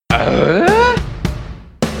Does everybody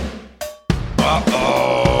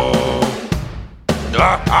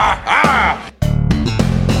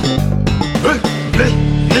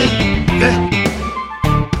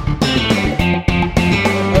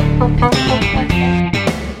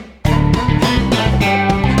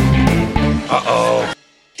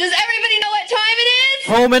know what time it is?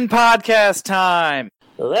 Home and podcast time.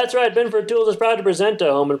 Well, that's right. Binford Tools is proud to present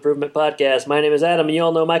a home improvement podcast. My name is Adam, and you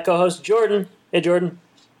all know my co-host Jordan. Hey, Jordan.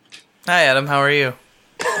 Hi, Adam. How are you?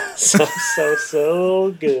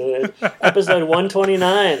 So good. Episode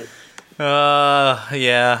 129.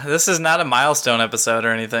 Yeah. This is not a milestone episode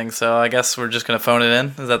or anything, so I guess we're just going to phone it in.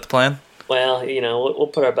 Is that the plan? Well, you know, we'll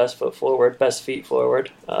put our best foot forward, best feet forward.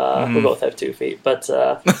 We both have 2 feet, but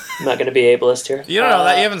I'm not going to be ableist here. You don't know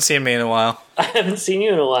that. You haven't seen me in a while. I haven't seen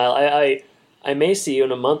you in a while. I may see you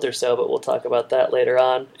in a month or so, but we'll talk about that later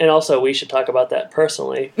on. And also, we should talk about that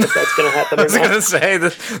personally, if that's going to happen or not. I was going to say,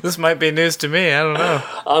 this might be news to me. I don't know.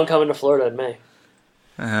 I'm coming to Florida in May.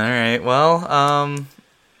 All right. Well, I'm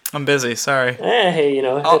busy. Sorry. Hey, you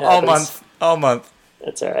know, it all happens. month.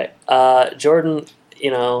 That's all right. Jordan,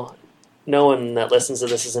 you know, no one that listens to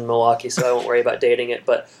this is in Milwaukee, so I won't worry about dating it.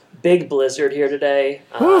 But big blizzard here today,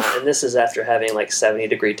 and this is after having like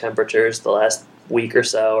 70-degree temperatures the last week or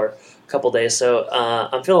so, or a couple days. So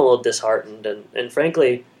I'm feeling a little disheartened, and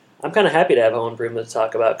frankly, I'm kind of happy to have home improvement to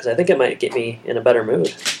talk about because I think it might get me in a better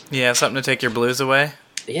mood. Yeah, something to take your blues away.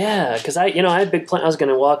 Yeah, because I had big plan. I was going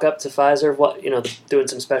to walk up to Pfizer, doing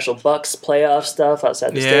some special Bucks playoff stuff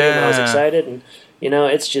outside the stadium. I was excited, and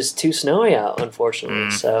it's just too snowy out,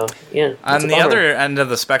 unfortunately. So yeah. On the other end of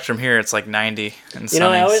the spectrum here, it's like 90 and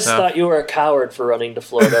sunny. I always thought you were a coward for running to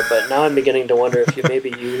Florida, but now I'm beginning to wonder if maybe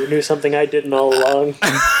you knew something I didn't all along.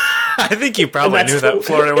 I think you probably knew that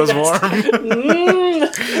Florida was warm.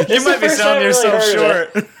 You might be selling yourself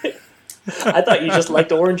short. I thought you just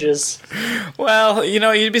liked oranges. Well,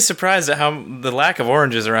 you'd be surprised at how the lack of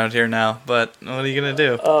oranges around here now, but what are you going to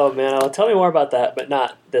do? Oh, man, tell me more about that, but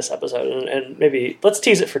not this episode. And maybe, let's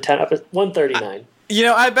tease it for 139.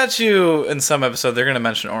 I bet you in some episode they're going to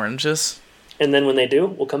mention oranges. And then when they do,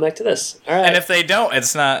 we'll come back to this. All right. And if they don't,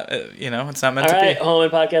 it's not, it's not meant to be. All right, home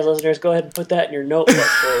and podcast listeners, go ahead and put that in your notebook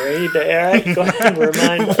for a rainy day. All right, go ahead and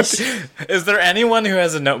remind us. Is there anyone who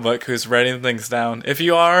has a notebook who's writing things down? If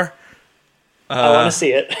you are... I want to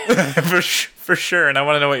see it. for sure, and I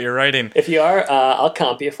want to know what you're writing. If you are, I'll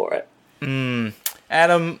comp you for it.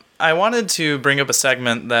 Adam, I wanted to bring up a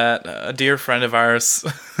segment that a dear friend of ours...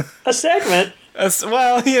 A segment?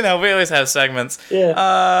 Well, we always have segments.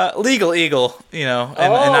 Yeah. Legal Eagle, in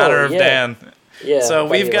honor of Dan. Yeah. So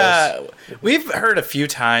we've heard a few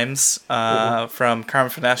times from Carmen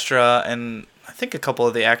Finestra and I think a couple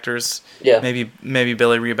of the actors. Yeah. Maybe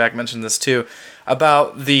Billy Reback mentioned this too,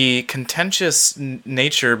 about the contentious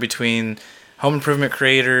nature between home improvement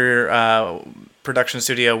creator, production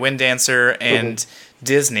studio Windancer and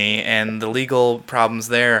Disney, and the legal problems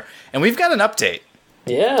there. And we've got an update.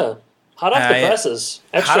 Yeah. Hot off the presses.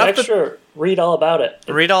 Extra. Read all about it.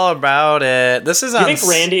 Read all about it. This is. Do you think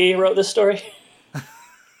Randy wrote this story?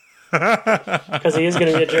 Because he is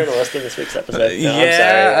going to be a journalist in this week's episode. No,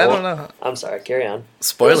 I don't know. I'm sorry. Carry on.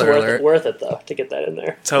 Spoiler alert. Worth it though to get that in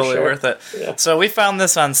there. Totally worth it. Yeah. So we found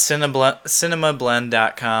this on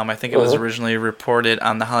cinemablend.com. I think it was originally reported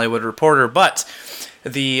on The Hollywood Reporter, but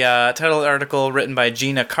the title of the article, written by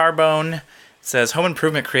Gina Carbone, says Home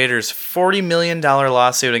Improvement creators' $40 million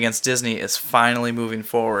lawsuit against Disney is finally moving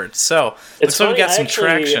forward. So looks like we got some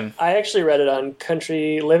traction. I actually read it on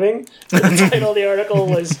Country Living. The title of the article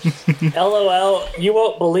was LOL, you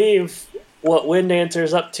won't believe what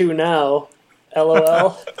Windancer's up to now.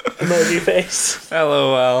 LOL, emoji face.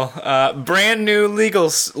 LOL. Brand new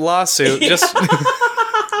legal lawsuit. Just...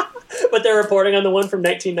 But they're reporting on the one from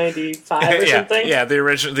 1995 or something? Yeah, the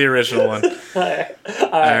original one. All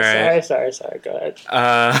right. Sorry. Go ahead.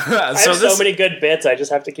 I have so many good bits. I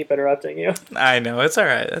just have to keep interrupting you. I know. It's all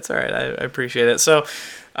right. I appreciate it. So,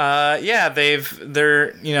 they're the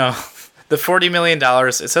 $40 million,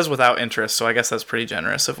 it says without interest, so I guess that's pretty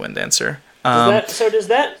generous of Windancer. Does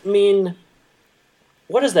that mean...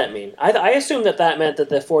 What does that mean? I assume that meant that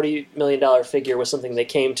the $40 million figure was something they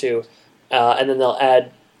came to, and then they'll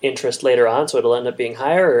add interest later on, so it'll end up being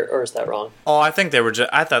higher, or is that wrong? Oh, I think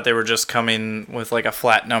I thought they were just coming with like a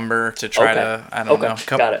flat number to try to, I don't know,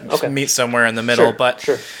 meet somewhere in the middle. Sure, but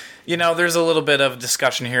sure. There's a little bit of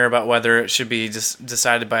discussion here about whether it should be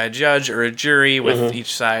decided by a judge or a jury, with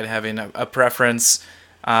each side having a preference.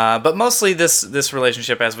 But mostly this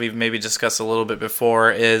relationship, as we've maybe discussed a little bit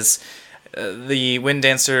before, is the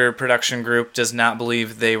Windancer production group does not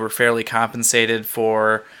believe they were fairly compensated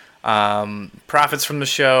for profits from the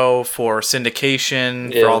show, for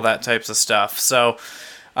syndication, Yeah. for all that types of stuff. So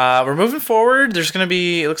we're moving forward. There's going to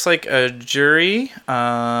be, it looks like, a jury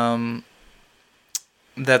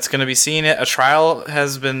that's going to be seeing it. A trial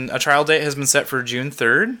date has been set for June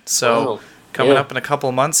 3rd. So Wow. coming Yeah. up in a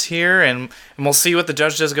couple months here, and we'll see what the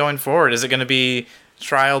judge does going forward. Is it going to be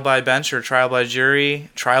trial by bench or trial by jury,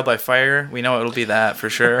 trial by fire? We know it'll be that for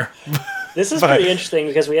sure. This is But- pretty interesting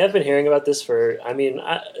because we have been hearing about this for,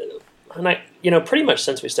 pretty much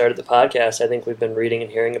since we started the podcast. I think we've been reading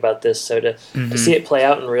and hearing about this. So to see it play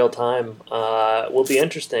out in real time will be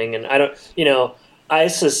interesting. And I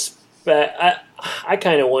suspect, I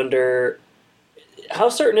kind of wonder, how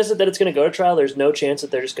certain is it that it's going to go to trial? There's no chance that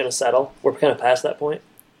they're just going to settle. We're kind of past that point.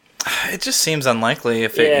 It just seems unlikely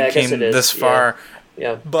if Yeah, I it guess came it is. this far.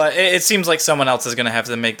 Yeah. But it seems like someone else is going to have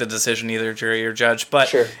to make the decision, either jury or judge. But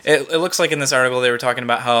Sure. it looks like in this article they were talking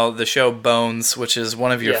about how the show Bones, which is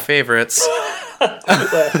one of your Yeah. favorites,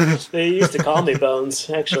 They used to call me Bones,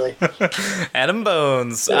 actually. Adam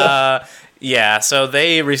Bones. So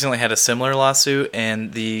they recently had a similar lawsuit,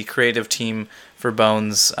 and the creative team for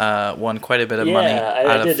Bones won quite a bit of money I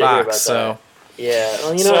out did of hear about Fox. that. So Yeah,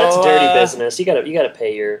 well, So, that's dirty business. You gotta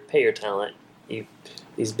pay your talent.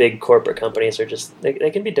 These big corporate companies are just they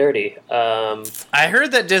can be dirty. I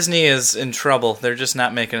heard that Disney is in trouble. They're just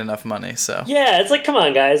not making enough money. So Yeah, it's like, come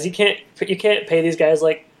on, guys, you can't pay these guys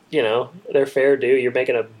like their fair due. You're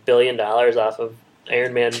making $1 billion off of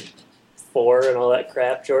Iron Man 4 and all that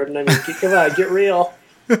crap, Jordan. I mean, come on, get real.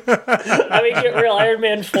 Get real. Iron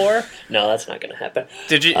Man 4? No, that's not going to happen.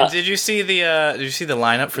 did you see the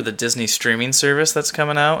lineup for the Disney streaming service that's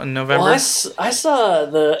coming out in November? Well, I saw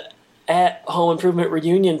the at Home Improvement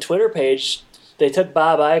Reunion Twitter page. They took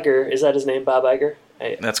Bob Iger. Is that his name, Bob Iger?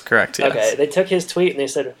 That's correct. Yes. Okay, they took his tweet and they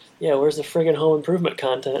said, "Yeah, where's the friggin' Home Improvement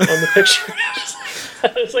content on the picture?"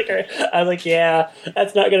 I was like, "Yeah,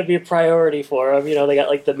 that's not going to be a priority for them." They got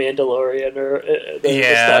like the Mandalorian or the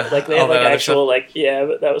stuff. Like they all have like that other actual like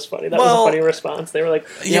but that was funny. That was a funny response. They were like,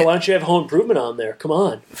 "Yeah, why don't you have Home Improvement on there? Come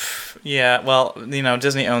on." Yeah, well,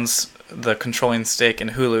 Disney owns the controlling stake in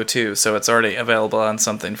Hulu too, so it's already available on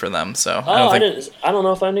something for them. So I don't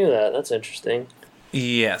know if I knew that. That's interesting.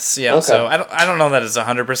 Yes, yeah. Okay. So I don't know that it's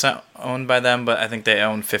 100% owned by them, but I think they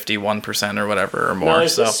own 51% or whatever or more. Now,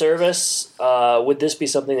 is this service? Would this be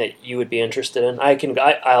something that you would be interested in?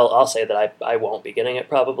 I'll say that I won't be getting it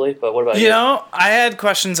probably. But what about you? I had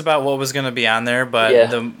questions about what was going to be on there, but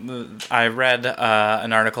I read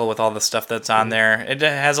an article with all the stuff that's on there. It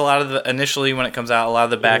has a lot of initially when it comes out, a lot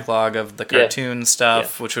of the backlog of the cartoon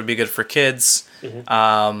stuff, which would be good for kids.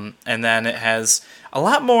 And then it has a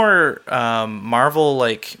lot more Marvel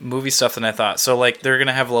like movie stuff than I thought. So like they're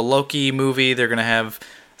gonna have a Loki movie. They're gonna have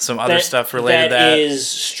some other stuff related to that. That is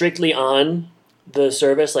strictly on the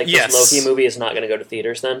service. Like Yes. this Loki movie is not going to go to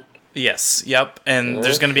theaters then. Yes. Yep. And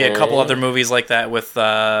there's gonna be a couple other movies like that with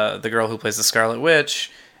the girl who plays the Scarlet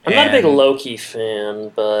Witch. I'm not a big Loki fan,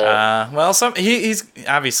 but he's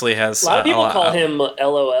obviously has a lot of people call him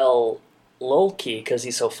LOL Loki because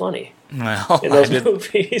he's so funny well, in those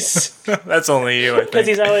movies. That's only you, I Because think.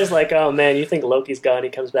 he's always like, "Oh man, you think Loki's gone? He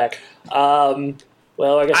comes back."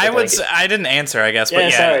 Well, I guess I didn't answer, I guess. Yeah,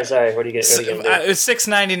 but yeah. sorry. What are you gonna do? It's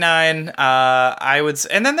 $6.99. I would,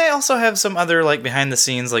 and then they also have some other like behind the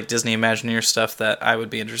scenes like Disney Imagineer stuff that I would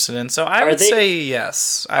be interested in. So I would say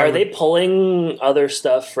yes. They pulling other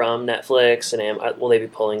stuff from Netflix and will they be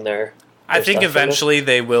pulling their? I think eventually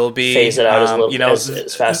they will be phase it out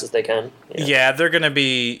as fast as they can. Yeah, they're going to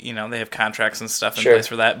be, they have contracts and stuff in Sure. place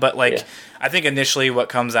for that. But, I think initially what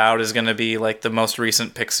comes out is going to be, the most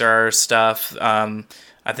recent Pixar stuff.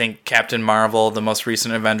 I think Captain Marvel, the most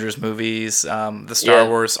recent Avengers movies, the Star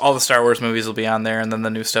Wars, all the Star Wars movies will be on there, and then the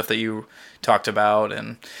new stuff that you talked about.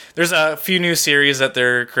 And there's a few new series that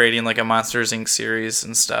they're creating, like a Monsters, Inc. series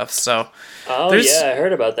and stuff. So, I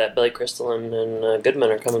heard about that. Billy Crystal and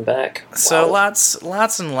Goodman are coming back. So Wow.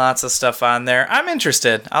 lots and lots of stuff on there. I'm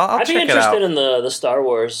interested. I'll I'd check be it out. interested in the Star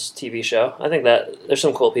Wars TV show. I think that there's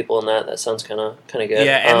some cool people in that. That sounds kind of good.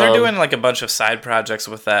 Yeah, and they're doing a bunch of side projects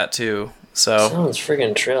with that too. So sounds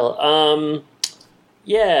friggin' trill.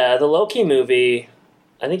 The Loki movie.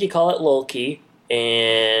 I think you call it Loki,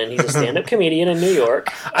 and he's a stand-up comedian in New York.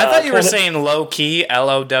 I thought you were saying low key,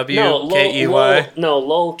 LOWKEY. No,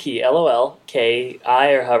 Lolki, LOLKI,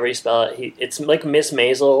 or however you spell it. It's like Miss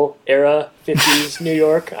Maisel era 50s New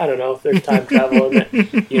York. I don't know if there's time travel in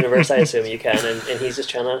that universe. I assume you can, and he's just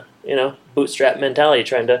trying to, bootstrap mentality,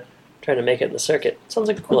 trying to make it in the circuit. Sounds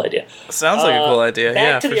like a cool idea. Sounds like a cool idea.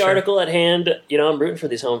 Back to the sure. article at hand. I'm rooting for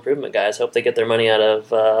these Home Improvement guys. Hope they get their money out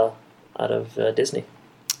of Disney.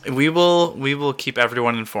 We will keep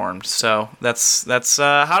everyone informed. So that's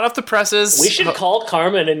hot off the presses. We should call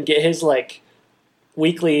Carmen and get his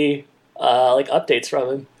weekly updates from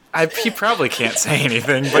him. He probably can't say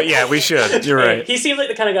anything, but yeah, we should. You're right. He seems like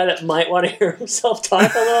the kind of guy that might want to hear himself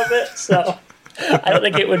talk a little bit, so I don't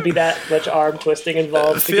think it would be that much arm twisting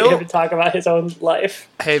involved to get him to talk about his own life.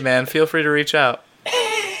 Hey, man, feel free to reach out.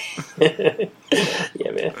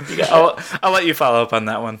 Yeah, man. You got it. I'll let you follow up on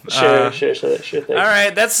that one. Sure thing. All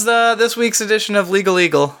right, that's this week's edition of Legal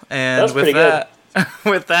Eagle, and with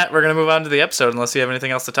that, we're gonna move on to the episode. Unless you have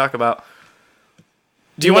anything else to talk about.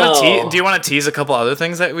 Do you want to tease a couple other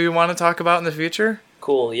things that we want to talk about in the future?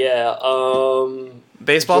 Cool. Yeah.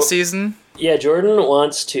 Baseball season. Yeah, Jordan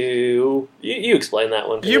wants to. You explain that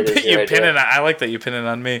one. You pin it. I like that you pin it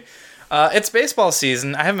on me. It's baseball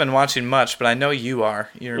season. I haven't been watching much, but I know you are.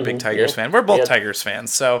 You're a big Tigers fan. We're both Tigers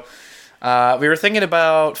fans. So we were thinking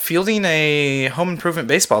about fielding a home improvement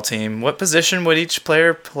baseball team. What position would each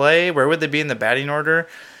player play? Where would they be in the batting order?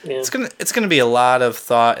 Yeah. It's gonna be a lot of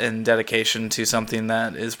thought and dedication to something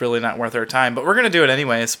that is really not worth our time. But we're gonna do it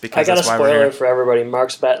anyways because I got that's a why we're here. spoiler for everybody.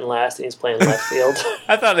 Mark's batting last and he's playing left field.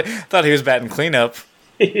 I thought he was batting cleanup.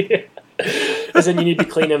 Because then you need to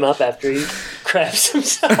clean him up after he craps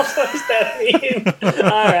himself. What does that mean?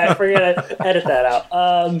 All right, forget it. Edit that out.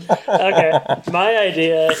 Okay, my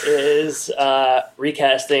idea is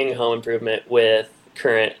recasting Home Improvement with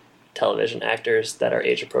current television actors that are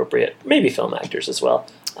age appropriate, maybe film actors as well.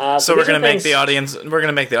 So we're gonna make the audience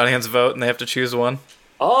vote, and they have to choose one.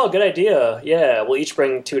 Oh, good idea. Yeah, we'll each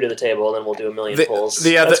bring 2 to the table, and then we'll do a million polls.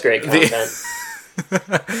 That's great content.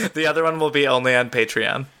 The other one will be only on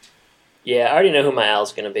Patreon. Yeah, I already know who my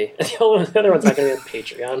Al's going to be. The other one's not going to be on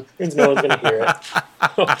Patreon. Means no one's going to hear it.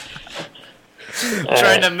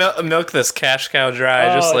 Trying to milk this cash cow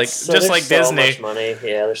dry, just like Disney. So much money.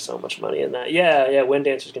 Yeah, there's so much money in that. Yeah, Wind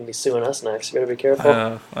Dancer's going to be suing us next. We got to be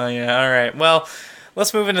careful. Oh, yeah, all right. Well,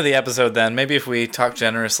 let's move into the episode then. Maybe if we talk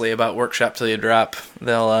generously about Workshop Till You Drop,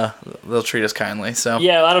 they'll treat us kindly. So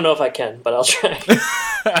yeah, I don't know if I can, but I'll try.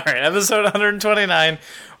 All right, episode 129,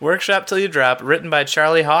 Workshop Till You Drop, written by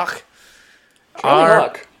Charlie Hawk.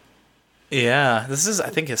 Hawk. Yeah, this is, I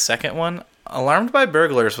think, his second one. Alarmed by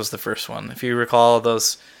Burglars was the first one. If you recall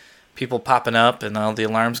those people popping up and all the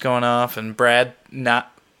alarms going off and Brad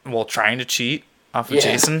trying to cheat off of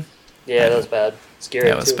Jason. Yeah, that was bad. Scary.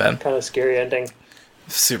 Yeah, it was bad. Kind of scary ending.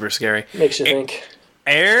 Super scary. Makes you think.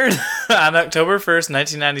 Aired on October 1st,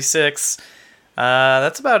 1996.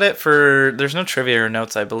 That's about it there's no trivia or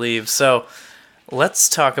notes, I believe. So let's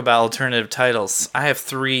talk about alternative titles. I have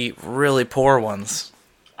 3 really poor ones.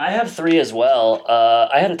 I have 3 as well.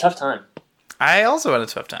 I had a tough time. I also had a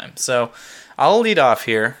tough time. So I'll lead off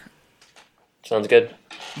here. Sounds good.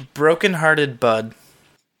 Broken Hearted Bud.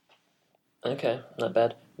 Okay, not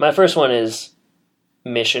bad. My first one is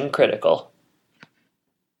Mission Critical.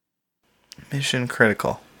 Mission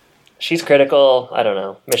Critical. She's critical. I don't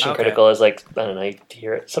know. Mission Critical is like, I don't know, you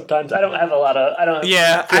hear it sometimes. I don't feel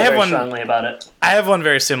very strongly about it. I have one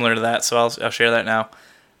very similar to that, so I'll share that now.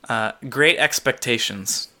 Great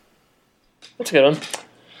Expectations. That's a good one.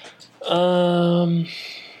 All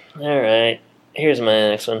right. Here's my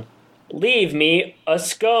next one. Leave me a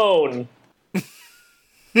scone.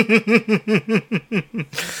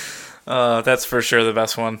 That's for sure the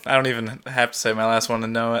best one. I don't even have to say my last one to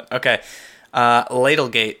know it. Okay.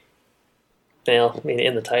 Ladlegate. Well, I mean,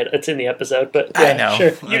 in the title, it's in the episode, but yeah, I know.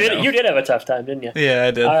 Sure. You did have a tough time, didn't you? Yeah,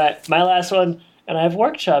 I did. All right, my last one, and I've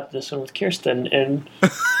workshopped this one with Kirsten, and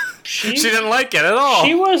she didn't like it at all.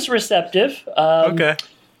 She was receptive. Okay.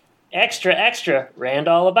 Extra, Rand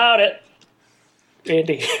all about it.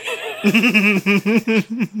 Randy.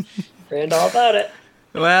 Rand all about it.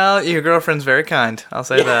 Well, your girlfriend's very kind. I'll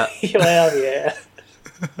say that. Well, yeah.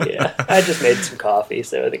 Yeah, I just made some coffee,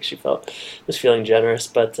 so I think she was feeling generous.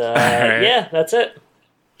 But right. Yeah, that's it.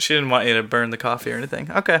 She didn't want you to burn the coffee or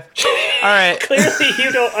anything. Okay. All right. Clearly,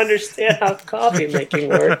 you don't understand how coffee making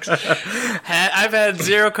works. I've had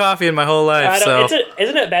 0 coffee in my whole life.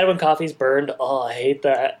 Isn't it bad when coffee's burned? Oh, I hate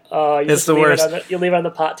that. It's the worst. You leave it on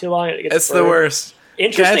the pot too long, and it gets burned. The worst.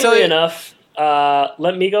 Interestingly enough,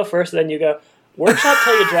 let me go first, then you go. Workshop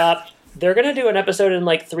Till You Drop. They're going to do an episode in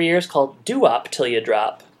like 3 years called Do-Op Till You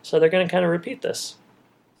Drop. So they're going to kind of repeat this.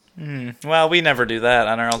 Well, we never do that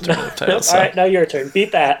on our alternative titles. All right, now your turn.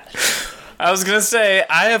 Beat that. I was going to say,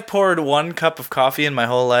 I have poured 1 cup of coffee in my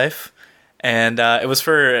whole life. And it was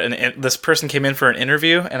for this person came in for an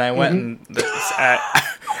interview, and I went and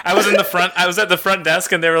I was in the front. I was at the front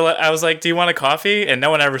desk, and I was like, "Do you want a coffee?" And no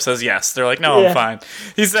one ever says yes. They're like, "No, I'm fine."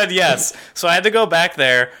 He said yes, so I had to go back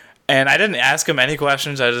there. And I didn't ask him any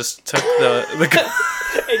questions. I just took the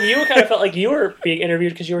And and you kind of felt like you were being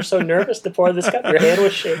interviewed because you were so nervous to pour this cup. Your hand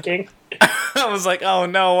was shaking. I was like, oh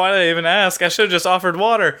no, why did I even ask? I should have just offered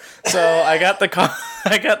water. So I got the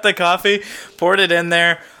I got the coffee, poured it in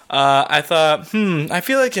there. I thought, I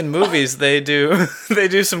feel like in movies they do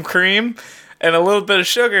some cream and a little bit of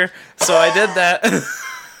sugar. So I did that.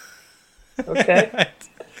 Okay.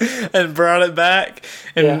 And brought it back.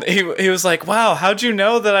 And he was like, wow, how'd you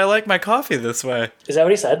know that I like my coffee this way? Is that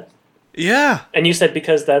what he said? Yeah. And you said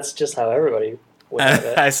because that's just how everybody would have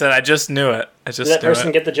it. I said, I just knew it. Did that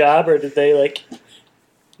person get the job, or did they like? I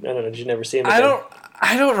don't know. Did you never see him again?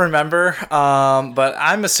 I don't remember. But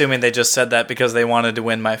I'm assuming they just said that because they wanted to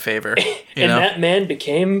win my favor. You know? That man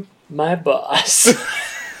became my boss.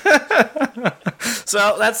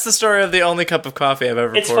 So that's the story of the only cup of coffee I've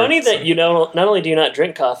ever. It's poured, funny that you don't. Not only do you not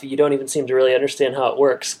drink coffee, you don't even seem to really understand how it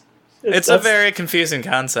works. It's a very confusing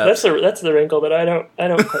concept. That's the wrinkle that I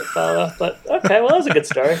don't quite follow. But okay, well, that was a good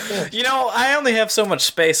story. Yeah. You know, I only have so much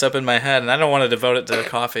space up in my head, and I don't want to devote it to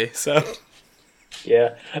coffee. So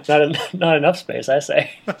yeah, not enough space, I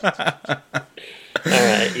say. All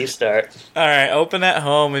right, you start. All right, open at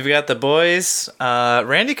home. We've got the boys.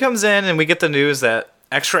 Randy comes in, and we get the news that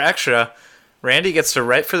extra, Randy gets to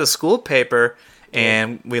write for the school paper.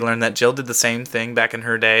 And we learned that Jill did the same thing back in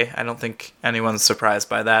her day. I don't think anyone's surprised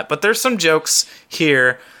by that. But there's some jokes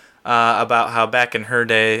here about how back in her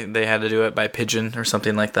day they had to do it by pigeon or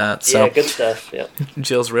something like that. So, yeah, good stuff. Yeah.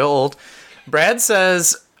 Jill's real old. Brad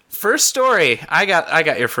says, first story. I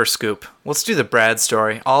got your first scoop. Let's do the Brad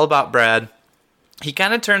story. All about Brad. He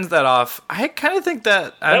kind of turns that off. I kind of think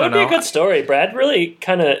that, I don't know. That would be a good story. Brad really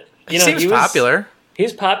kind of, he seems popular. He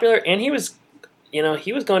was popular, and he was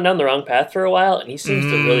going down the wrong path for a while, and he seems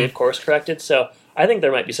to really have course corrected. So I think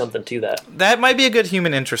there might be something to that. That might be a good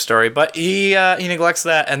human interest story, but he neglects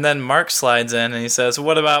that, and then Mark slides in and he says,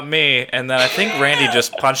 "What about me?" And then I think Randy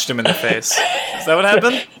just punched him in the face. Is that what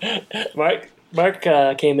happened? Mark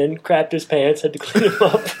came in, crapped his pants, had to clean him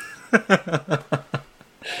up.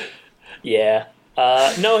 Yeah.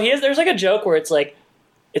 No, there's like a joke where it's like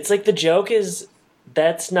the joke is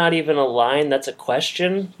that's not even a line, that's a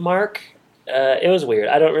question mark. It was weird.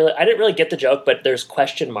 I didn't really get the joke, but there's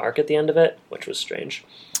question mark at the end of it, which was strange.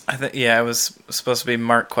 I think it was supposed to be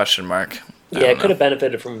Mark question mark. Yeah, it could have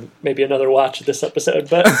benefited from maybe another watch of this episode,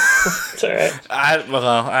 but it's all right.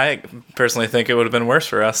 I personally think it would have been worse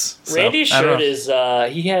for us. So, Randy's shirt is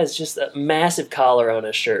he has just a massive collar on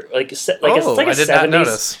his shirt, I did not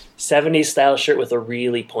notice. 70s style shirt with a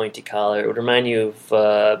really pointy collar. It would remind you of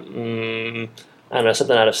I don't know,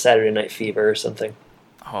 something out of Saturday Night Fever or something.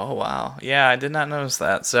 Oh, wow. Yeah, I did not notice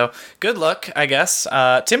that. So, good luck, I guess.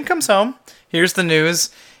 Tim comes home. Here's the news.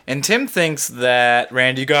 And Tim thinks that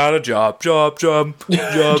Randy got a job. Well, that's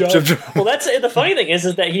the funny thing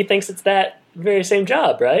is that he thinks it's that very same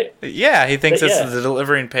job, right? Yeah, he thinks it's the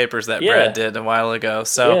delivering papers that Brad did a while ago.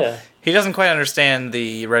 So, he doesn't quite understand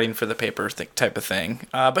the writing for the paper type of thing.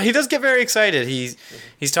 But he does get very excited.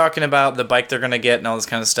 He's talking about the bike they're going to get and all this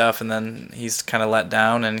kind of stuff. And then he's kind of let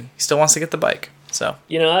down and he still wants to get the bike. So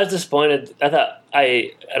I was disappointed. I thought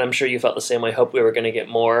and I'm sure you felt the same way. Hope we were going to get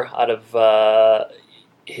more out of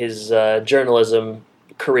his journalism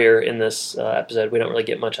career in this episode. We don't really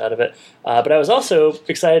get much out of it. But I was also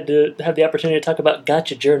excited to have the opportunity to talk about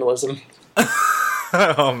gotcha journalism.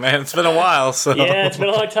 Oh man, it's been a while. So yeah, it's been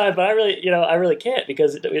a long time, but I really can't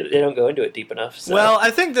because they don't go into it deep enough. So. Well,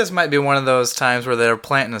 I think this might be one of those times where they're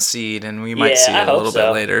planting a seed, and we might see it a little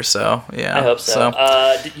bit later. So yeah, I hope so.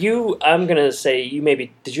 I'm gonna say you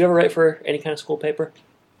maybe. Did you ever write for any kind of school paper?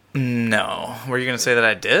 No. Were you gonna say that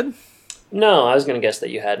I did? No, I was going to guess that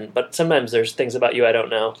you hadn't, but sometimes there's things about you I don't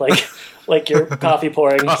know, like your coffee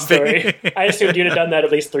pouring story. I assumed you'd have done that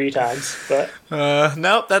at least 3 times, but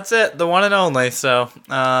nope, that's it, the one and only. So,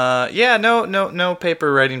 no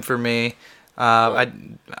paper writing for me.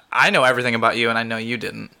 I know everything about you, and I know you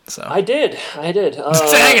didn't. So I did. Dang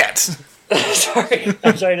it! I'm sorry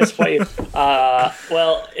to disappoint you. I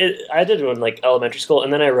did one like elementary school,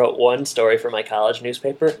 and then I wrote one story for my college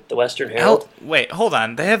newspaper, the Western Herald. Wait, hold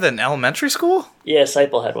on. They have an elementary school? Yeah,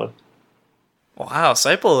 Seipel had one. Wow,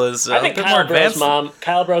 Seipel is a bit more advanced.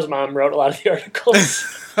 Kyle Bro's mom wrote a lot of the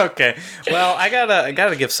articles. Okay, well, I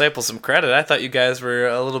gotta give Seipel some credit. I thought you guys were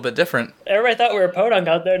a little bit different. Everybody thought we were podunk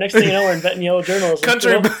out there. Next thing you know, we're inventing yellow journalism.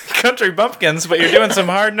 Country bumpkins, but you're doing some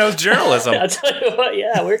hard-nosed journalism. I'll tell you what,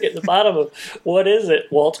 we're getting to the bottom of what is it?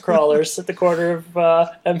 Waltz crawlers at the corner of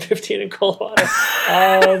M15 and Coldwater.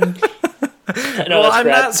 I'm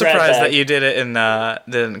not surprised that you did it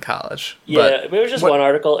in college. Yeah, it was just one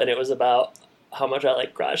article, and it was about how much I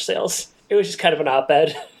like garage sales. It was just kind of an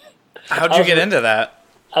op-ed. How'd you get into that?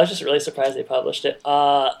 I was just really surprised they published it.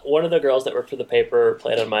 One of the girls that worked for the paper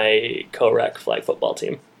played on my co-rec flag football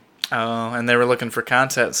team. Oh, and they were looking for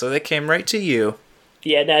content, so they came right to you.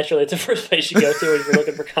 Yeah, naturally, it's the first place you go to when you're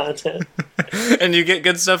looking for content. And you get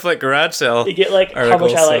good stuff like garage sale. You get like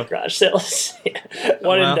articles, how much I like garage sales.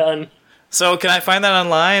 One and done. So can I find that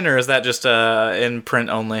online, or is that just in print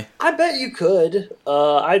only? I bet you could.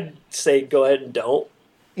 I'd say go ahead and don't.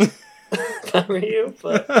 Cover you,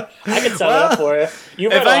 but I can sum it up for you.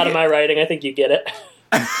 You've read a lot of my writing. I think you get it.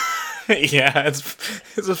 Yeah,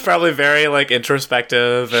 it's probably very like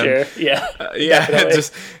introspective. And, sure. Yeah.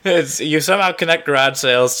 It's you somehow connect garage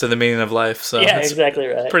sales to the meaning of life. So yeah, exactly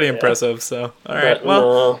right. Pretty impressive. So all right,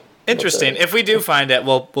 well, interesting. If we do find it,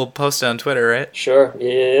 we'll post it on Twitter, right? Sure.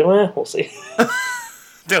 Yeah, well, we'll see.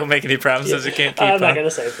 Don't make any promises you can't keep. I'm not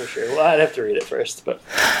gonna say for sure. Well, I'd have to read it first, but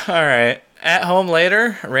all right. At home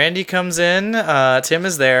later, Randy comes in. Tim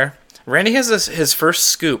is there. Randy has his first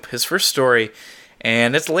scoop, his first story,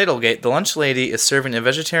 and it's Ladlegate. The lunch lady is serving a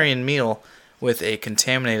vegetarian meal with a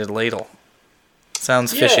contaminated ladle.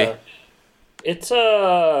 Sounds fishy. It's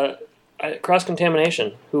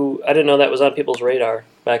cross-contamination. I didn't know that was on people's radar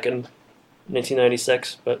back in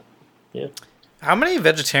 1996, but yeah. How many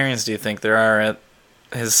vegetarians do you think there are at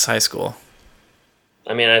his high school?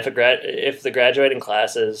 I mean, if the graduating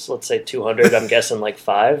class is, let's say, 200, I'm guessing like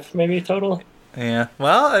 5 maybe total. Yeah.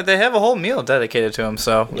 Well, they have a whole meal dedicated to him,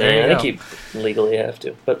 so yeah, I think you legally have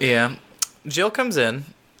to. But yeah. Jill comes in.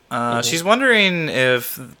 She's wondering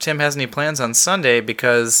if Tim has any plans on Sunday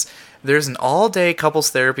because there's an all-day couples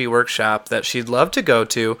therapy workshop that she'd love to go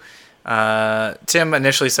to. Tim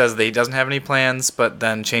initially says that he doesn't have any plans, but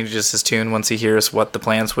then changes his tune once he hears what the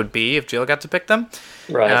plans would be if Jill got to pick them.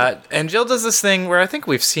 Right. And Jill does this thing where I think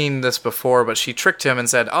we've seen this before, but she tricked him and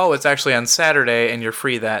said, oh, it's actually on Saturday and you're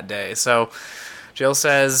free that day. So Jill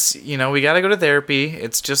says, we got to go to therapy.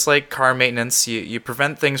 It's just like car maintenance. You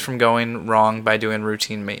prevent things from going wrong by doing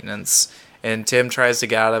routine maintenance. And Tim tries to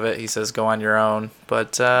get out of it. He says, go on your own.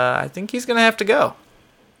 But I think he's going to have to go.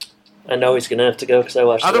 I know he's going to have to go because I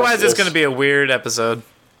watched Otherwise, it's going to be a weird episode.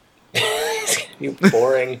 It's going to be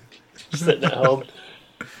boring. Sitting at home.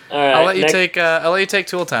 All right, I'll let you take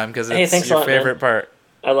tool time because it's your favorite part.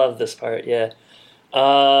 I love this part. Yeah.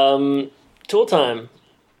 Tool time.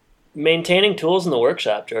 Maintaining tools in the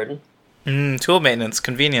workshop, Jordan. Tool maintenance,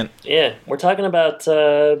 convenient. Yeah, we're talking about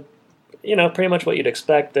pretty much what you'd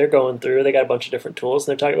expect. They're going through. They got a bunch of different tools,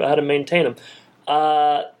 and they're talking about how to maintain them.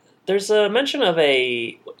 There's a mention of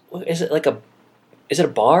is it a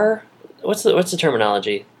bar? What's the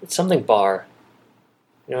terminology? It's something bar.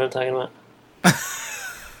 You know what I'm talking about?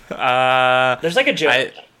 There's like a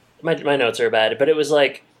joke. My notes are bad, but it was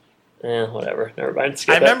like, whatever. Never mind.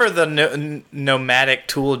 I remember the nomadic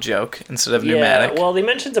tool joke instead of pneumatic. Well, they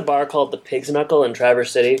mentioned a bar called the Pig's Knuckle in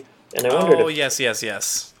Traverse City, and I wondered. Yes.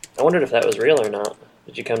 I wondered if that was real or not.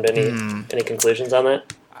 Did you come to any conclusions on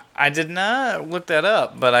that? I did not look that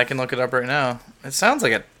up, but I can look it up right now. It sounds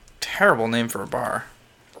like a terrible name for a bar.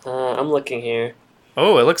 I'm looking here.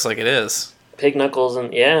 Oh, it looks like it is. Pig Knuckles,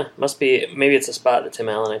 and must be, maybe it's a spot that Tim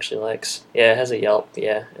Allen actually likes. Yeah, it has a Yelp.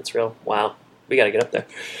 Yeah, it's real. Wow. We gotta get up there.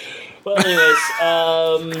 Well,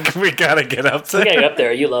 anyways, we gotta get up there. We gotta get up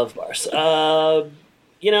there. You love bars. The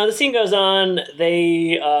scene goes on.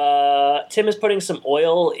 Tim is putting some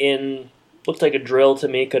oil in, looked like a drill to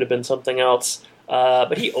me, could have been something else.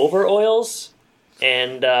 But he over oils,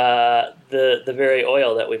 and the very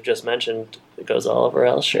oil that we've just mentioned goes all over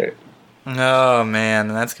Al's shirt. Oh man,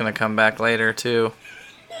 that's gonna come back later too.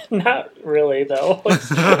 Not really though.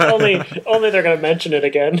 only they're gonna mention it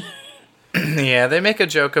again. Yeah, they make a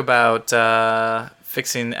joke about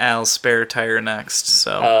fixing Al's spare tire next.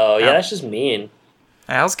 So that's just mean.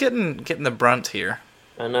 Al's getting the brunt here.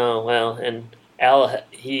 I know. Well, and Al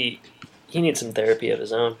he needs some therapy of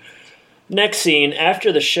his own. Next scene,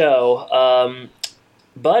 after the show,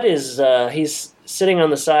 Bud is he's sitting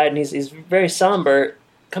on the side and he's very somber.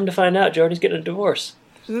 Come to find out, Jordy's getting a divorce.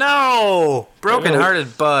 No!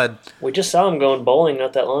 Broken-hearted Bud. We just saw him going bowling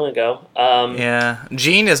not that long ago. Yeah.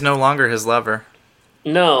 Jean is no longer his lover.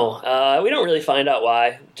 No. We don't really find out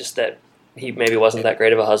why. Just that he maybe wasn't that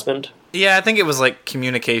great of a husband. Yeah, I think it was like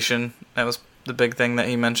communication. That was the big thing that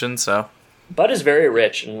he mentioned, so... Bud is very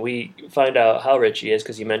rich, and we find out how rich he is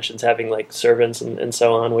because he mentions having like servants and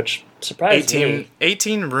so on, which surprised me.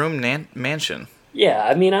 18-room mansion. Yeah,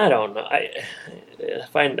 I mean, I don't know.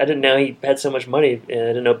 I didn't know he had so much money. I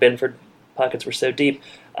didn't know Binford pockets were so deep.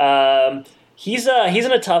 He's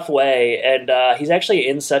in a tough way, and he's actually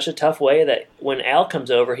in such a tough way that when Al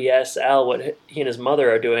comes over, he asks Al what he and his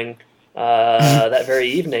mother are doing that very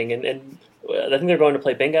evening, and I think they're going to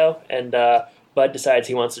play bingo, and Bud decides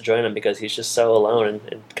he wants to join him because he's just so alone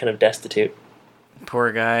and kind of destitute.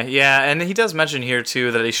 Poor guy. Yeah, and he does mention here,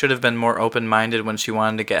 too, that he should have been more open-minded when she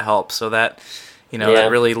wanted to get help. So that,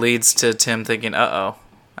 that really leads to Tim thinking, uh-oh,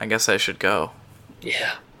 I guess I should go.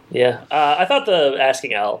 Yeah. Yeah. I thought the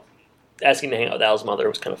asking to hang out with Al's mother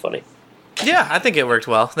was kind of funny. Yeah, I think it worked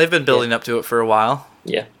well. They've been building up to it for a while.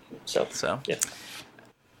 Yeah. So yeah.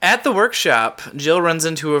 At the workshop, Jill runs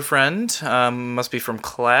into a friend, must be from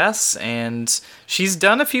class, and she's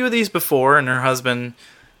done a few of these before, and her husband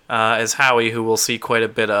is Howie, who we'll see quite a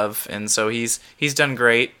bit of, and so he's done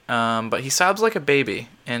great, but he sobs like a baby,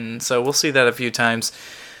 and so we'll see that a few times.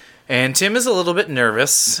 And Tim is a little bit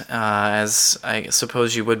nervous, as I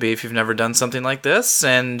suppose you would be if you've never done something like this,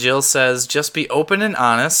 and Jill says, just be open and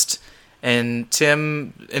honest, and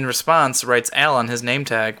Tim, in response, writes Al on his name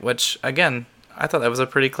tag, which, again, I thought that was a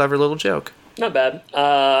pretty clever little joke. Not bad.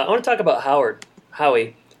 I want to talk about Howie.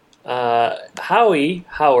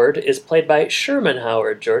 Howard is played by Sherman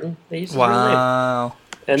Howard, Jordan. They used his real name. Wow.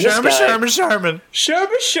 And Sherman.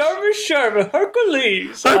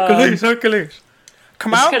 Hercules.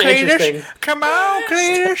 Come on, Cletus. Come on,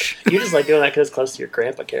 Cletus. You just like doing that because it's close to your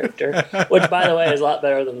Grandpa character, which, by the way, is a lot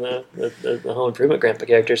better than the Home Improvement Grandpa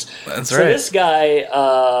characters. That's right. So this guy,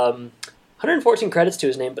 114 credits to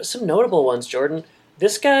his name, but some notable ones, Jordan.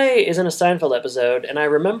 This guy is in a Seinfeld episode, and I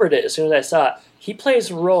remembered it as soon as I saw it. He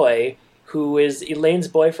plays Roy, who is Elaine's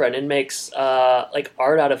boyfriend, and makes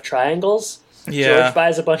art out of triangles. Yeah. George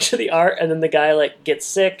buys a bunch of the art, and then the guy gets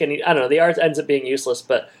sick, and I don't know. The art ends up being useless,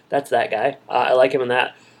 but that's that guy. I like him in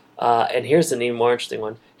that. And here's an even more interesting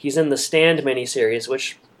one. He's in the Stand miniseries,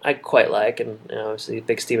 which I quite like, and obviously a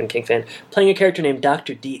big Stephen King fan, playing a character named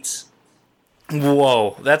Dr. Dietz.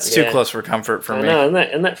 Whoa, that's too close for comfort for me. No,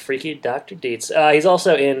 isn't that freaky? Dr. Dietz. He's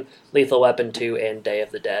also in Lethal Weapon 2 and Day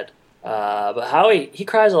of the Dead. But Howie, he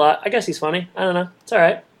cries a lot. I guess he's funny. I don't know. It's all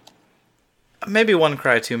right. Maybe one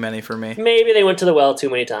cry too many for me. Maybe they went to the well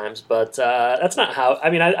too many times, but that's not how...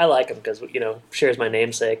 I mean, I like him because, shares my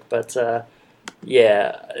namesake, but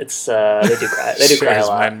yeah, it's... they do cry. They do cry a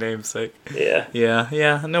lot. Shares my namesake. Yeah.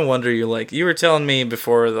 Yeah. No wonder you like... You were telling me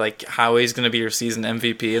before, Howie's going to be your season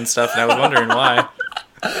MVP and stuff, and I was wondering why.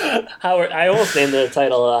 Howard. I almost named the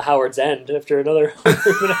title Howard's End after another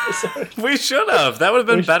episode. We should have. That would have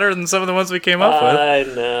been better than some of the ones we came up with. I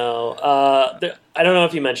know. I don't know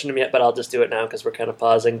if you mentioned him yet, but I'll just do it now because we're kind of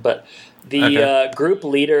pausing. But the group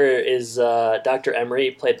leader is Dr.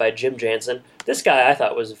 Emery, played by Jim Jansen. This guy I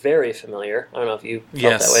thought was very familiar. I don't know if you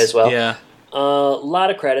felt that way as well. Yeah. A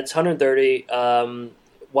lot of credits, 130.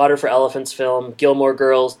 Water for Elephants film, Gilmore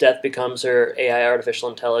Girls, Death Becomes Her, AI Artificial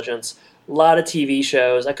Intelligence. A lot of TV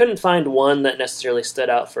shows. I couldn't find one that necessarily stood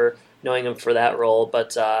out for knowing him for that role,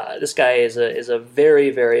 but this guy is a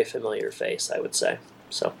very, very familiar face, I would say.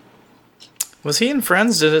 So, was he in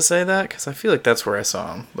Friends? Did it say that? Because I feel like that's where I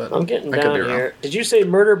saw him. But I'm getting down here. Did you say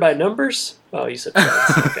Murder by Numbers? Oh, you said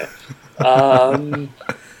Friends. Okay.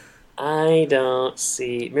 I don't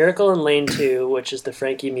see Miracle in Lane 2, which is the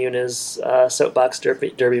Frankie Muniz soapbox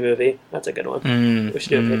derby movie. That's a good one. We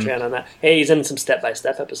should do a Patreon on that. Hey, he's in some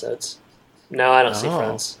Step-by-Step episodes. No, I don't see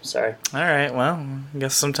Friends. Sorry. All right, well, I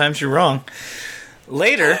guess sometimes you're wrong.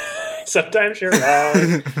 Later... Sometimes you're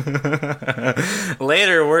wrong.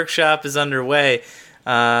 Later, workshop is underway.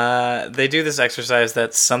 They do this exercise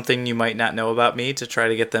that's something you might not know about me to try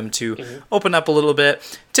to get them to open up a little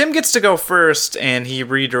bit. Tim gets to go first, and he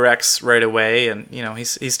redirects right away, and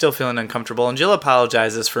he's still feeling uncomfortable. And Jill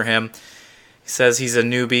apologizes for him. He says he's a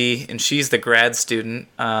newbie, and she's the grad student.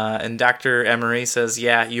 And Dr. Emery says,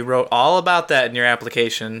 yeah, you wrote all about that in your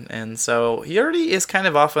application. And so he already is kind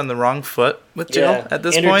of off on the wrong foot with Jill at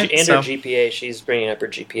this point. And her GPA, she's bringing up her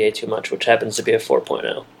GPA too much, which happens to be a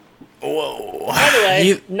 4.0. Whoa. By the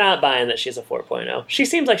way, not buying that she's a 4.0. She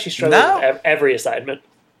seems like she's struggling with every assignment.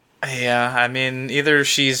 Yeah, I mean, either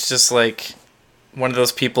she's just like one of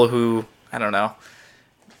those people who, I don't know,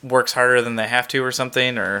 works harder than they have to or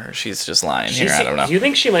something, or she's just lying here. I don't know. Do you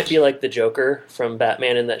think she might be like the Joker from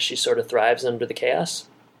Batman in that she sort of thrives under the chaos?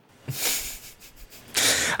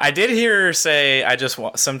 I did hear her say,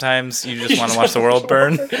 sometimes you just want to watch the world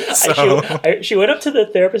burn. So. She went up to the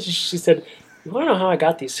therapist and she said, you want to know how I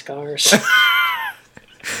got these scars?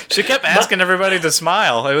 She kept asking everybody to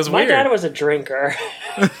smile. It was weird. My dad was a drinker.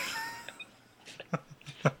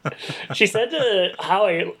 She said to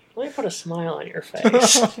Howie, let me put a smile on your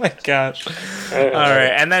face. Oh my gosh. All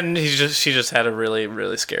right. And then she just had a really,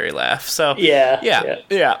 really scary laugh. So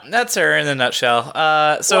yeah. That's her in a nutshell.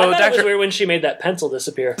 So I thought it was weird when she made that pencil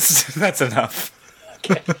disappear. That's enough.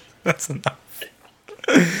 Okay. That's enough.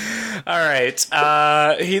 All right.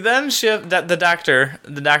 He then the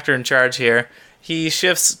doctor in charge here. He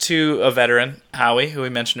shifts to a veteran, Howie, who we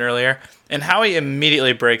mentioned earlier, and Howie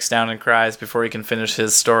immediately breaks down and cries before he can finish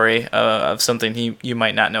his story of something you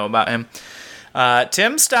might not know about him.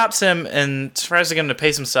 Tim stops him and tries to get him to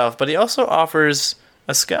pace himself, but he also offers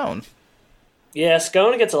a scone. Yeah,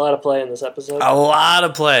 scone gets a lot of play in this episode. A lot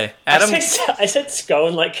of play. Adam, I said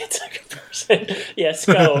scone like it's like a person. Yeah,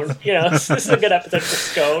 scone. This is a good episode for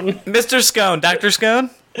scone. Mr. Scone, Dr. Scone?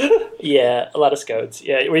 Yeah, a lot of scones.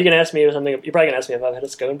 Yeah, were you going to ask me something? You're probably going to ask me if I've had a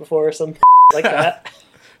scone before or something like that.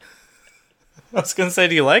 I was going to say,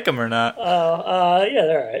 do you like them or not? Yeah,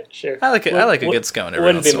 they're all right. Sure. I like a good scone every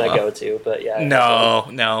Wouldn't once be in a my while. go-to, but yeah.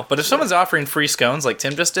 No. But if someone's offering free scones like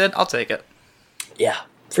Tim just did, I'll take it. Yeah,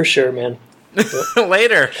 for sure, man.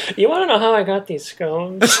 Later. You want to know how I got these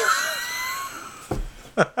scones?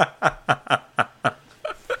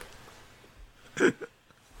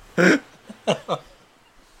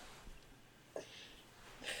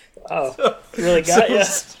 Wow, really got you.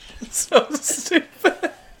 So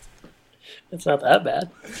stupid. It's not that bad.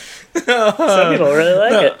 Some people really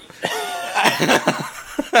like it.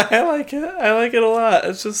 I like it. I like it a lot.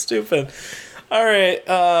 It's just stupid. All right,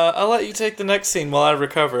 I'll let you take the next scene while I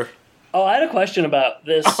recover. Oh, I had a question about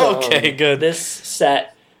this. Okay, good. This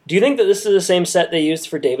set. Do you think that this is the same set they used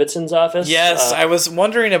for Davidson's office? Yes, I was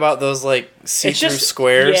wondering about those like see-through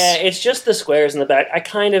squares. Yeah, it's just the squares in the back. I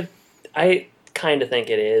kind of think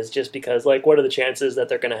it is, just because like, what are the chances that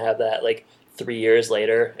they're going to have that like 3 years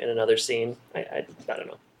later in another scene? I don't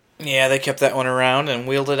know. Yeah, they kept that one around and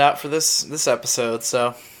wheeled it out for this episode.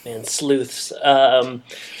 So man, sleuths.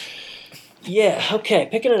 Yeah. Okay,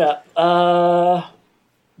 picking it up.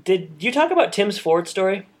 Did you talk about Tim's Ford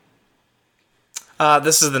story?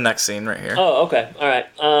 This is the next scene right here. Oh, okay. All right.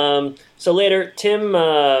 So later, Tim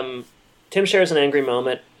shares an angry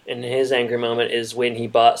moment, and his angry moment is when he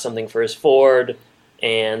bought something for his Ford,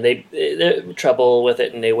 and they had trouble with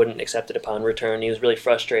it, and they wouldn't accept it upon return. He was really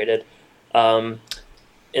frustrated. And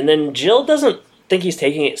then Jill doesn't think he's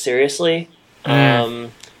taking it seriously,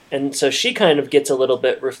 and so she kind of gets a little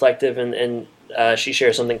bit reflective, and she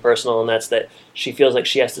shares something personal, and that's that she feels like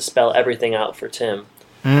she has to spell everything out for Tim.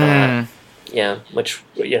 Yeah, which,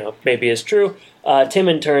 maybe is true. Tim,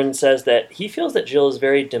 in turn, says that he feels that Jill is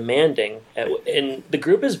very demanding, and the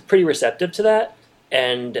group is pretty receptive to that,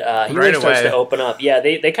 and he really starts to open up. Yeah,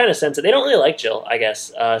 they kind of sense it. They don't really like Jill, I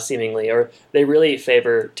guess, seemingly, or they really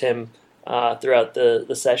favor Tim throughout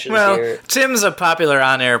the sessions here. Tim's a popular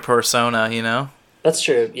on-air persona, That's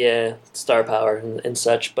true, yeah, star power and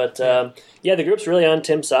such. But, the group's really on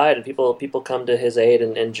Tim's side, and people come to his aid,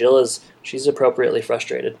 and Jill she's appropriately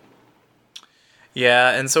frustrated.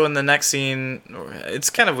 Yeah, and so in the next scene, it's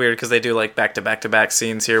kind of weird because they do like back-to-back-to-back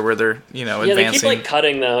scenes here where they're, advancing. Yeah, they keep like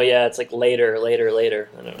cutting though. Yeah, it's like later. I don't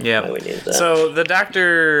know why we needed that. So the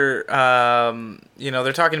doctor,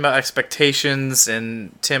 they're talking about expectations,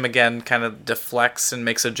 and Tim again kind of deflects and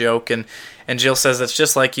makes a joke, and Jill says that's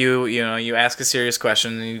just like you. You ask a serious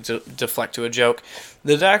question and you deflect to a joke.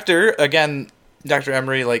 The doctor, again, Dr.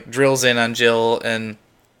 Emery like drills in on Jill, and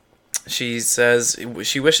she says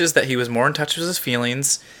she wishes that he was more in touch with his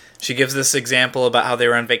feelings. She gives this example about how they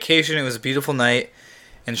were on vacation. It was a beautiful night.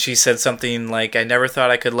 And she said something like, I never thought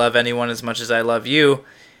I could love anyone as much as I love you.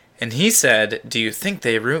 And he said, do you think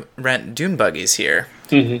they rent dune buggies here?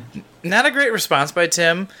 Mm-hmm. Not a great response by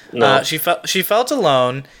Tim. No. She felt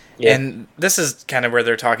alone. Yeah. And this is kind of where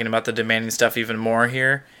they're talking about the demanding stuff even more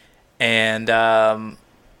here. And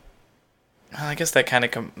I guess that kind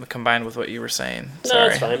of combined with what you were saying. Sorry. No,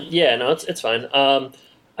 it's fine. Yeah, no, it's fine.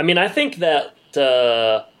 I think that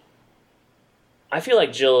I feel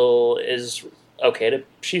like Jill is okay.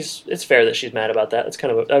 It's fair that she's mad about that.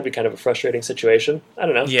 That would be kind of a frustrating situation. I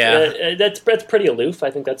don't know. Yeah, that's pretty aloof.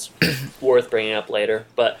 I think that's worth bringing up later.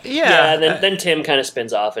 But then Tim kind of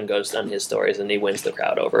spins off and goes on his stories, and he wins the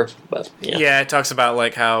crowd over. But yeah, it talks about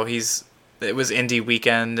like how it was indie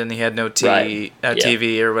weekend and he had no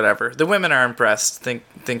TV or whatever. The women are impressed.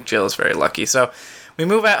 Think Jill is very lucky. So we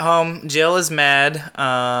move at home. Jill is mad.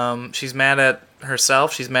 She's mad at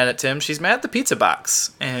herself. She's mad at Tim. She's mad at the pizza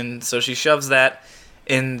box. And so she shoves that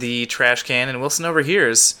in the trash can, and Wilson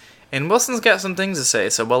overhears. And Wilson's got some things to say,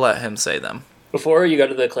 so we'll let him say them. Before you go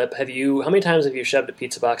to the clip, how many times have you shoved a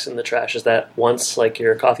pizza box in the trash? Is that once, like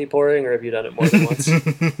your coffee pouring, or have you done it more than once?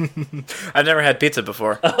 I've never had pizza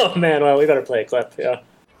before. Oh, man, well, we better play a clip, yeah.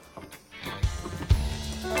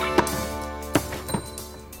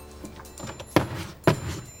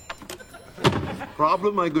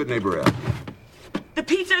 Problem, my good neighbor Ed? The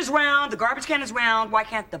pizza is round, the garbage can is round. Why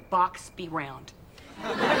can't the box be round?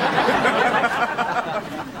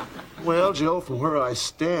 Well, Jill, from where I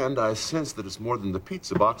stand, I sense that it's more than the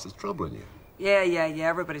pizza box that's troubling you. Yeah.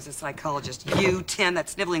 Everybody's a psychologist. You, Tim, that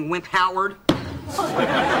sniveling wimp Howard.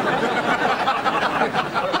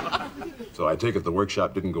 So I take it the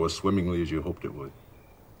workshop didn't go as swimmingly as you hoped it would.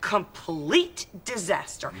 Complete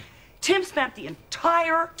disaster. Tim spent the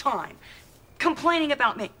entire time complaining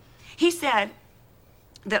about me. He said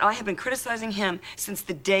that I have been criticizing him since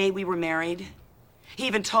the day we were married. He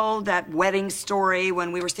even told that wedding story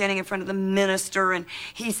when we were standing in front of the minister, and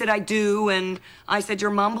he said, I do, and I said, you're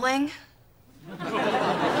mumbling?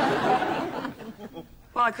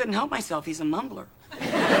 Well, I couldn't help myself. He's a mumbler.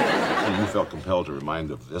 And you felt compelled to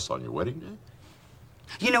remind of this on your wedding day?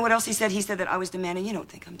 You know what else he said? He said that I was demanding. You don't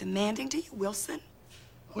think I'm demanding, do you, Wilson?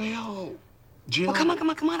 Well, Jill... Well, come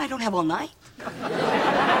on. I don't have all night.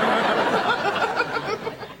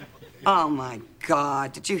 Oh, my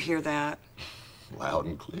God. Did you hear that? Loud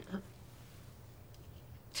and clear.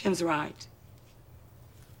 Tim's right.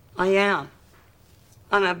 I am.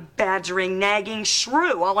 I'm a badgering, nagging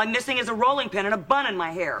shrew. All I'm missing is a rolling pin and a bun in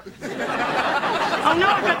my hair. Oh, no,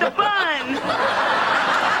 I've got the bun!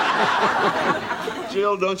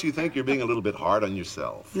 Jill, don't you think you're being a little bit hard on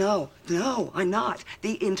yourself? No, I'm not.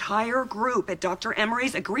 The entire group at Dr.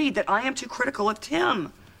 Emery's agreed that I am too critical of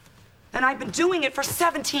Tim. And I've been doing it for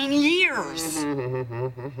 17 years.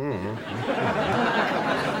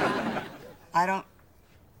 I don't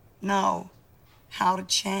know how to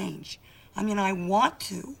change. I mean, I want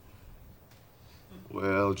to.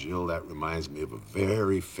 Well, Jill, that reminds me of a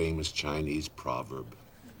very famous Chinese proverb.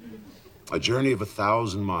 A journey of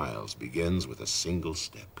 1,000 miles begins with a single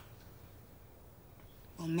step.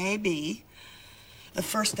 Well, maybe the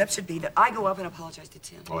first step should be that I go up and apologize to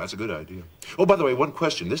Tim. Oh, that's a good idea. Oh, by the way, one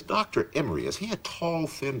question. This Dr. Emery, is he a tall,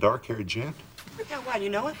 thin, dark-haired gent? Yeah, why, you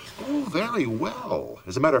know it? Oh, very well.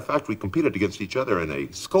 As a matter of fact, we competed against each other in a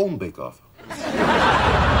scone bake-off.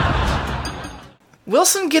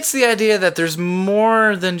 Wilson gets the idea that there's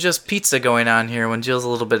more than just pizza going on here when Jill's a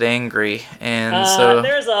little bit angry, and so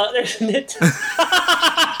there's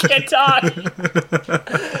can't talk.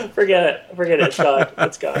 Forget it.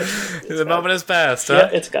 It's gone. The moment has passed. Huh?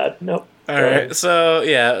 Yeah, it's gone. Nope. All right. So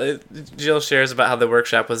yeah, Jill shares about how the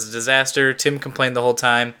workshop was a disaster. Tim complained the whole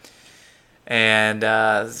time, and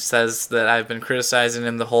says that I've been criticizing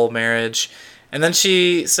him the whole marriage. And then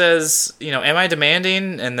she says, am I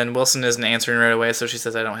demanding? And then Wilson isn't answering right away, so she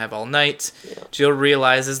says, I don't have all night. Yeah. Jill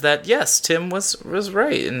realizes that, yes, Tim was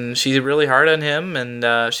right, and she's really hard on him,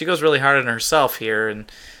 and she goes really hard on herself here and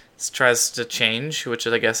tries to change, which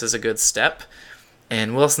I guess is a good step.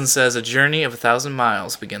 And Wilson says, a journey of 1,000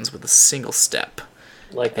 miles begins with a single step.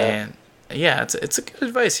 Like that. And yeah, it's a good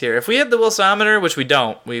advice here. If we had the Wilsometer, which we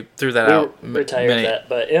don't, we threw that out. Retired that,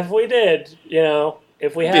 but if we did,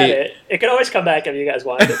 if we had it could always come back if you guys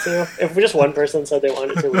wanted it to. If just one person said they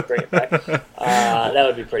wanted it to, we'd bring it back. That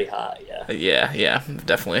would be pretty hot, yeah. Yeah,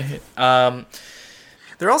 definitely.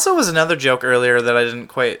 There also was another joke earlier that I didn't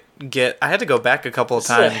quite get. I had to go back a couple of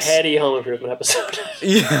times. It's a heady Home Improvement episode.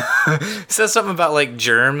 Yeah. It says something about, like,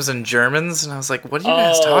 germs and Germans, and I was like, what are you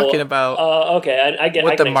guys talking about? Okay, I get it.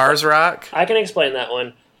 With the Mars rock? I can explain that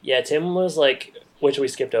one. Yeah, Tim was, like... which we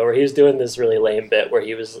skipped over. He was doing this really lame bit where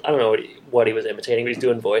he was, I don't know what he was imitating, but he was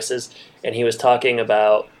doing voices, and he was talking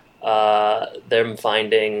about them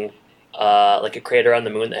finding like a crater on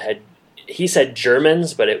the moon that had, he said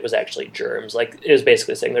Germans, but it was actually germs. Like, it was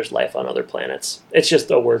basically saying there's life on other planets. It's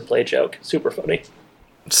just a wordplay joke. Super funny.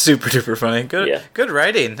 Super duper funny. Good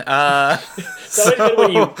writing. It's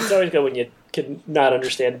always good when you can not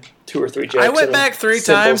understand 2 or 3 jokes. I went back 3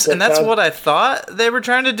 times, and that's what I thought they were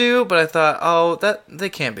trying to do, but I thought, that they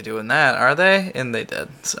can't be doing that, are they? And they did.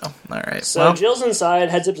 So, all right. So Jill's inside,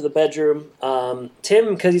 heads up to the bedroom.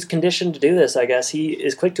 Tim, because he's conditioned to do this, I guess, he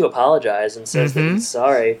is quick to apologize and says that he's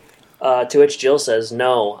sorry. To which Jill says,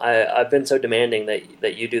 no, I've been so demanding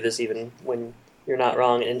that you do this even when you're not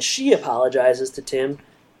wrong. And she apologizes to Tim,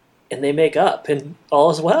 and they make up, and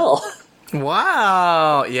all is well.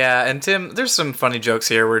 Wow. Yeah, and Tim, there's some funny jokes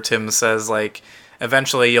here where Tim says, like,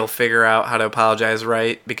 eventually you'll figure out how to apologize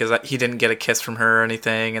right because he didn't get a kiss from her or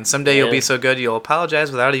anything, and someday you'll be so good you'll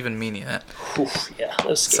apologize without even meaning it. Oof, yeah, that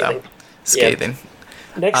was scathing. Scathing. Yeah.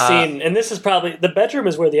 Next scene, and this is probably, the bedroom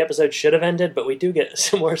is where the episode should have ended, but we do get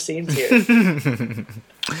some more scenes here.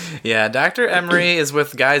 Yeah, Dr. Emery is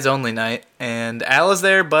with Guys Only Night, and Al is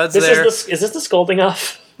there, Bud's there. Is this the scolding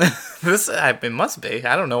off? It must be.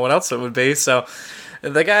 I don't know what else it would be. So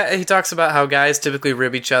the guy, he talks about how guys typically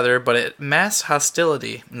rib each other, but it mass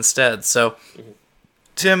hostility instead. So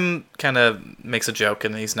Tim kind of makes a joke,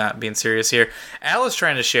 and he's not being serious here. Al is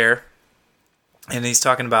trying to share, And he's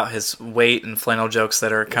talking about his weight and flannel jokes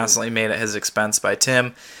that are constantly made at his expense by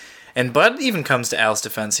Tim. And Bud even comes to Al's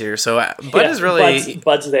defense here. So Bud is really...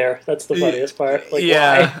 Bud's there. That's the funniest part. Like,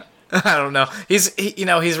 yeah. why? I don't know. He's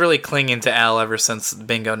really clinging to Al ever since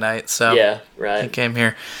bingo night. So yeah, right. He came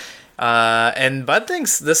here. And Bud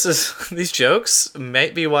thinks these jokes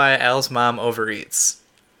might be why Al's mom overeats.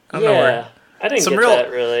 I don't know where... I didn't get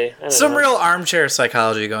that really. Some real armchair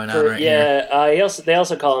psychology going on here. They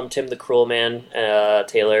also call him Tim the Cruel Man,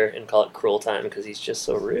 Taylor, and call it Cruel Time because he's just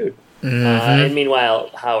so rude. Mm-hmm. And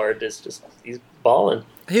meanwhile, Howard is he's balling.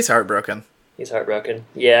 He's heartbroken.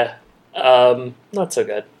 Yeah. Not so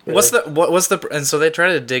good. Really. And so they try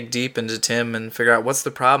to dig deep into Tim and figure out what's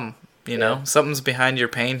the problem. You know, something's behind your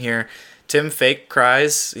pain here. Tim fake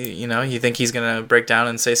cries. You think he's gonna break down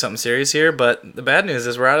and say something serious here, but the bad news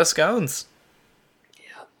is we're out of scones.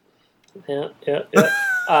 Yeah.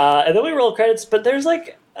 And then we roll credits, but there's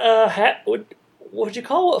like would you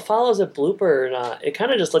call what follows a blooper or not? It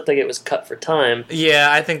kind of just looked like it was cut for time. Yeah,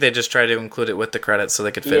 I think they just tried to include it with the credits so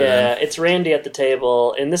they could fit it in. Yeah, it's Randy at the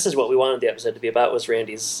table, and this is what we wanted the episode to be about, was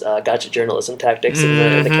Randy's gotcha journalism tactics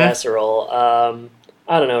in the casserole.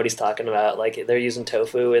 I don't know what he's talking about. Like, they're using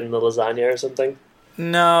tofu in the lasagna or something?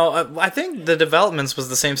 No, I think the developments was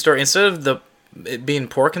the same story. Instead of it being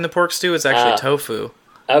pork in the pork stew, it's actually tofu.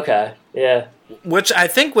 Okay, yeah. Which I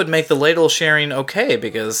think would make the ladle sharing okay,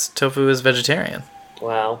 because tofu is vegetarian.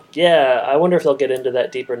 Wow. Yeah, I wonder if they'll get into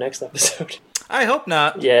that deeper next episode. I hope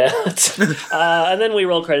not. Yeah. And then we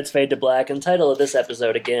roll credits, fade to black, and the title of this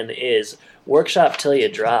episode, again, is Workshop Till You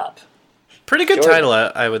Drop. Pretty good title,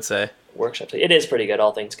 I would say. Workshop Till It is pretty good,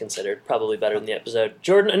 all things considered. Probably better than the episode.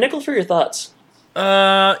 Jordan, a nickel for your thoughts.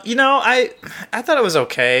 I thought it was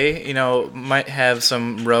okay. Might have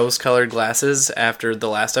some rose-colored glasses after the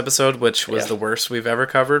last episode, which was the worst we've ever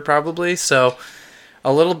covered, probably. So,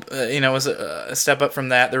 a little, it was a step up from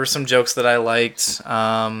that. There were some jokes that I liked.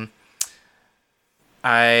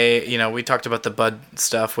 We talked about the Bud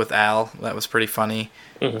stuff with Al. That was pretty funny.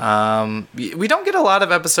 Mm-hmm. We don't get a lot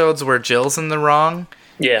of episodes where Jill's in the wrong.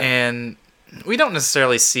 Yeah. And we don't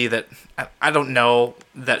necessarily see that. I don't know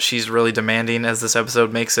that she's really demanding as this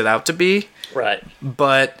episode makes it out to be. Right.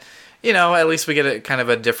 But, at least we get a kind of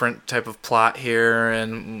a different type of plot here,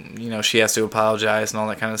 and, she has to apologize and all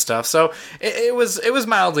that kind of stuff. So it was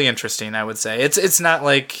mildly interesting, I would say. It's not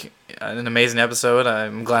like an amazing episode.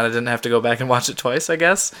 I'm glad I didn't have to go back and watch it twice, I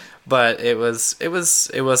guess. But it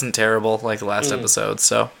wasn't terrible like the last episode,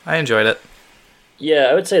 so I enjoyed it. Yeah,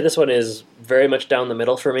 I would say this one is very much down the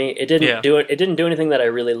middle for me. It didn't do anything that I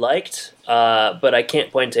really liked, but I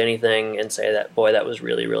can't point to anything and say that, boy, that was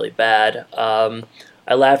really, really bad.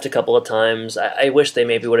 I laughed a couple of times. I wish they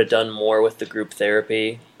maybe would have done more with the group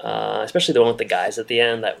therapy, especially the one with the guys at the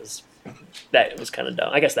end. That was kind of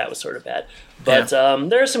dumb. I guess that was sort of bad. But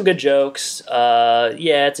there are some good jokes.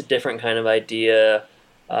 It's a different kind of idea.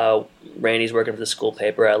 Randy's working for the school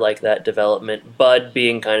paper. I like that development. Bud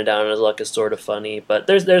being kind of down on his luck is sort of funny, but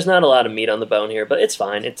there's not a lot of meat on the bone here. But it's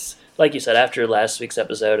fine. It's like you said, after last week's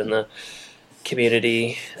episode and the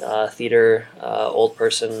community theater old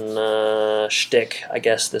person shtick, I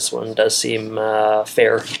guess this one does seem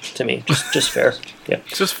fair to me. Just fair. Yeah,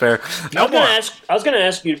 just fair. I was going to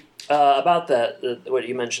ask you about that. What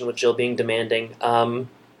you mentioned with Jill being demanding.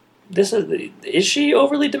 Is she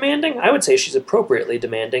overly demanding? I would say she's appropriately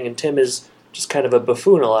demanding, and Tim is just kind of a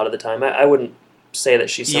buffoon a lot of the time. I wouldn't say that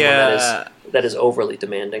she's someone that is overly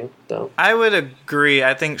demanding, though. I would agree.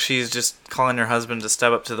 I think she's just calling her husband to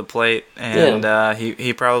step up to the plate, and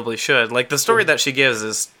he probably should. Like, the story that she gives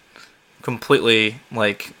is completely,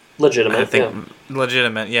 like... legitimate, I think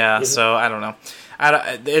legitimate, yeah. Mm-hmm. So, I don't know.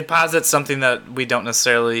 It posits something that we don't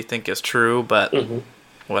necessarily think is true, but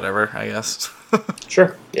whatever, I guess.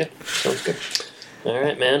 Sure. Yeah. Sounds good. All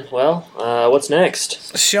right, man. Well, what's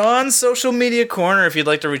next? Sean's social media corner. If you'd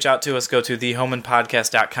like to reach out to us, go to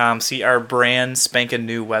thehomeandpodcast.com. See our brand spanking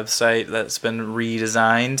new website that's been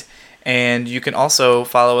redesigned. And you can also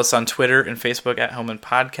follow us on Twitter and Facebook at Home and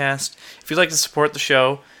Podcast. If you'd like to support the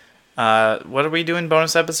show, what are we doing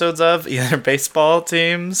bonus episodes of? Either baseball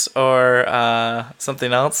teams or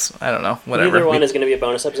something else? I don't know. Whatever. Either one is going to be a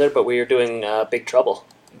bonus episode, but we are doing Big Trouble.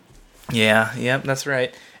 Yeah, that's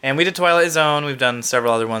right. And we did Twilight Zone. We've done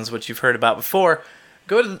several other ones, which you've heard about before.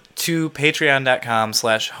 Go to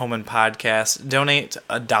patreon.com/homeandpodcast. Donate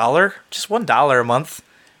 $1, just $1 a month.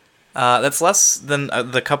 That's less than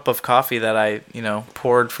the cup of coffee that I,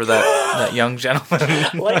 poured for that young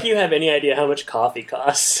gentleman. Like you have any idea how much coffee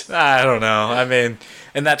costs. I don't know. I mean,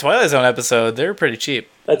 in that Twilight Zone episode, they were pretty cheap.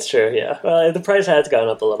 That's true, yeah. Well, the price has gone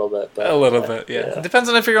up a little bit. But, A little bit, yeah. It depends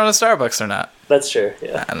on if you're going to Starbucks or not. That's true,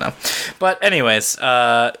 yeah. I don't know. But anyways,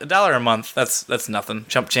 $1 a month, that's nothing.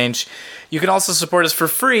 Chump change. You can also support us for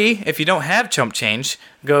free if you don't have chump change.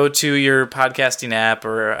 Go to your podcasting app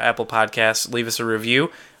or Apple Podcasts, leave us a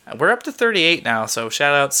review. We're up to 38 now, so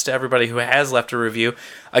shout outs to everybody who has left a review.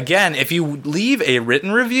 Again, if you leave a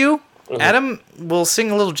written review, Adam will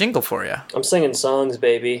sing a little jingle for you. I'm singing songs,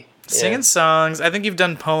 baby. Singing songs. I think you've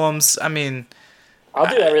done poems. I mean, I'll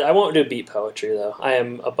do everything. I won't do beat poetry, though. I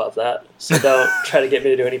am above that, so don't try to get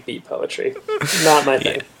me to do any beat poetry. Not my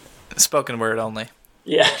thing. Spoken word only.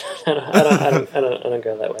 Yeah, I don't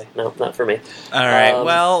go that way. No, not for me. All right.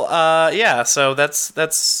 Well, yeah. So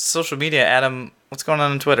that's social media. Adam, what's going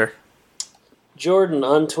on Twitter? Jordan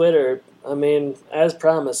on Twitter. I mean, as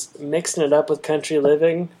promised, mixing it up with country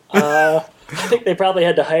living. I think they probably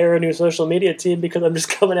had to hire a new social media team because I'm just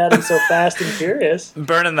coming at him so fast and furious.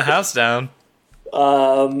 Burning the house down.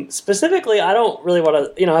 Specifically, I don't really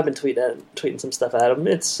want to. I've been tweeting some stuff at him.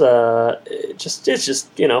 It's just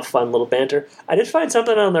fun little banter. I did find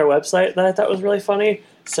something on their website that I thought was really funny,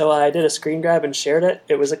 so I did a screen grab and shared it.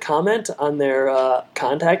 It was a comment on their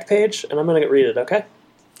contact page, and I'm going to read it. Okay.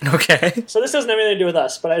 Okay. So this doesn't have anything to do with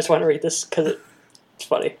us, but I just want to read this because it's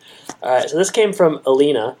funny. All right. So this came from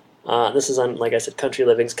Alina. This is on, like I said, Country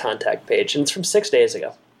Living's contact page, and it's from 6 days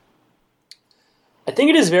ago. I think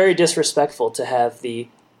it is very disrespectful to have the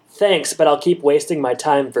 "thanks, but I'll keep wasting my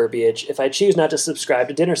time" verbiage if I choose not to subscribe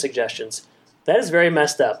to dinner suggestions. That is very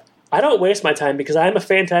messed up. I don't waste my time because I am a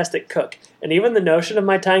fantastic cook, and even the notion of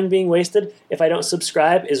my time being wasted if I don't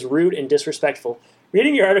subscribe is rude and disrespectful.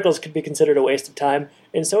 Reading your articles could be considered a waste of time,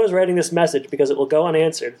 and so is writing this message because it will go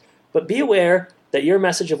unanswered. But be aware that your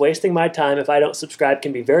message of wasting my time if I don't subscribe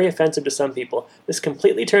can be very offensive to some people. This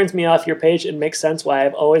completely turns me off your page and makes sense why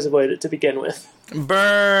I've always avoided it to begin with. Burn!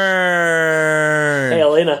 Hey,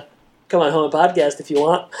 Elena, come on home and podcast if you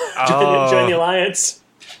want. Join the alliance.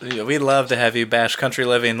 We'd love to have you bash Country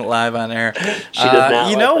Living live on air. She does not.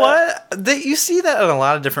 You know what? You see that on a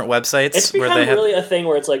lot of different websites. It's become where they really a thing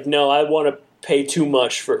where it's like, no, I want to pay too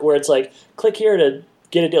much for. Where it's like, click here to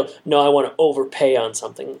get a deal. No, I want to overpay on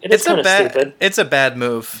something. It's kind of stupid. It's a bad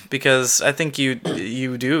move because I think you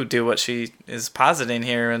do what she is positing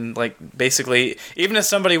here, and like basically, even if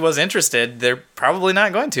somebody was interested, they're probably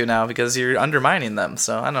not going to now because you're undermining them.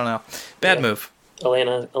 So I don't know. Bad move.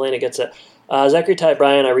 Elena gets it. Zachary Ty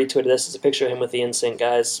Bryan, I retweeted this. It's a picture of him with the NSYNC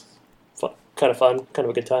guys. Kind of fun, kind of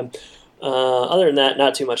a good time. Other than that,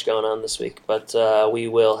 not too much going on this week, but we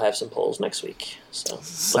will have some polls next week. So look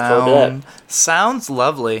forward to that. Sounds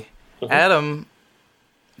lovely. Mm-hmm. Adam,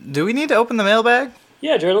 do we need to open the mailbag?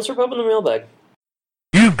 Yeah, Jordan, let's rip open the mailbag.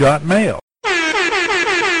 You've got mail.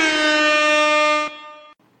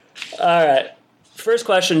 All right. First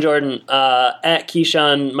question, Jordan, at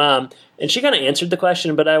Keyshawn Mom. And she kind of answered the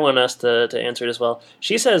question, but I want us to answer it as well.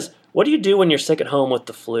 She says, what do you do when you're sick at home with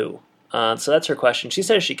the flu? So that's her question. She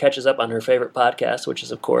says she catches up on her favorite podcast, which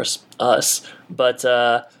is, of course, us. But,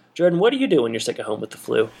 Jordan, what do you do when you're sick at home with the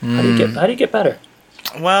flu? How do you get better?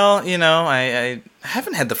 Well, I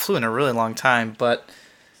haven't had the flu in a really long time, but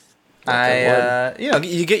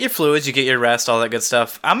you get your fluids, you get your rest, all that good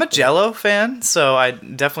stuff. I'm a Jell-O fan, so I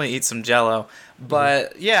definitely eat some Jell-O.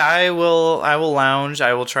 But yeah, I will lounge.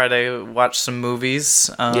 I will try to watch some movies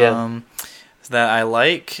that I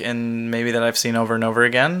like and maybe that I've seen over and over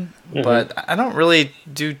again. Mm-hmm. But I don't really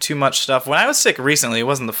do too much stuff. When I was sick recently, it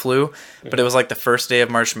wasn't the flu, but it was like the first day of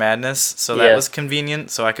March Madness, so that was convenient.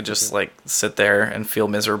 So I could just like sit there and feel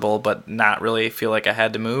miserable, but not really feel like I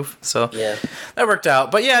had to move. So that worked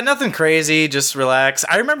out. But yeah, nothing crazy. Just relax.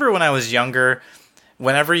 I remember when I was younger,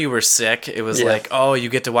 whenever you were sick, it was like, oh, you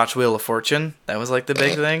get to watch Wheel of Fortune. That was like the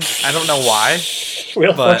big thing. I don't know why.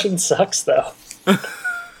 Wheel of Fortune sucks, though.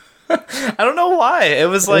 I don't know why. It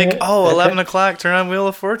was like, 11 o'clock, turn on Wheel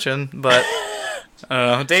of Fortune. But, I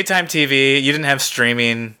don't know, daytime TV, you didn't have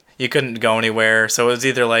streaming, you couldn't go anywhere. So it was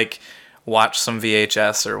either like, watch some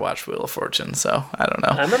VHS or watch Wheel of Fortune. So, I don't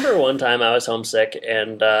know. I remember one time I was homesick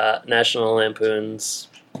and National Lampoon's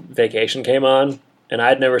Vacation came on, and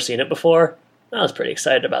I'd never seen it before. I was pretty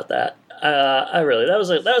excited about that. That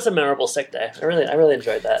was a memorable sick day. I really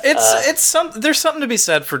enjoyed that. There's something to be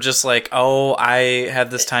said for just like, I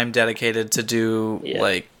had this time dedicated to do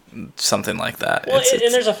like something like that. Well,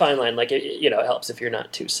 and there's a fine line. Like, it helps if you're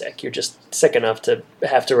not too sick. You're just sick enough to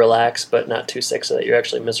have to relax, but not too sick so that you're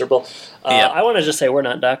actually miserable. I want to just say we're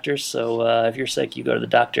not doctors, so if you're sick, you go to the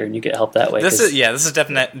doctor and you get help that way. This is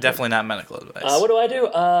definitely not medical advice. What do I do?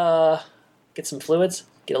 Get some fluids,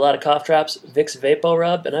 get a lot of cough drops, Vicks Vapo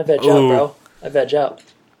Rub, and I veg out, bro. I veg out.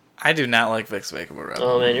 I do not like Vicks Vapo Rub.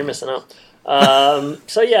 Oh, man, you're missing out.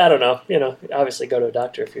 So yeah, I don't know. Obviously go to a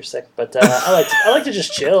doctor if you're sick, but I like to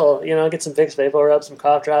just chill. Get some Vicks Vapor Rub, some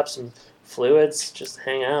cough drops, some fluids, just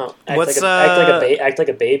hang out. Act like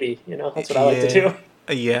a baby. That's what I like to do.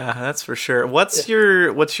 Yeah, that's for sure. What's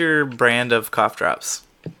your brand of cough drops?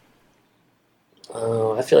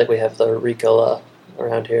 Oh, I feel like we have the Ricola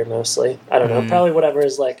around here mostly. I don't know. Probably whatever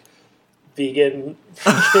is like vegan,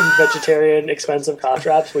 vegetarian, expensive cough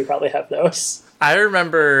drops. We probably have those. I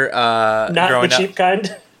remember not the cheap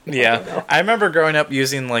kind. Yeah, I remember growing up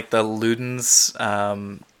using like the Luden's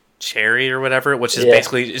cherry or whatever, which is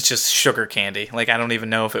basically it's just sugar candy. Like I don't even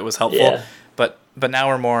know if it was helpful, but now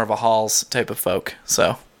we're more of a Halls type of folk.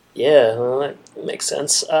 So yeah, well, that makes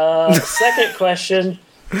sense. Second question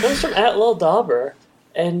comes from @LilDauber,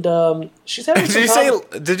 and she's having some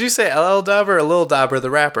Did you say LL Dauber or Lil Dauber the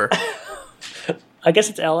rapper? I guess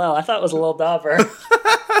it's LL. I thought it was Lil Dauber.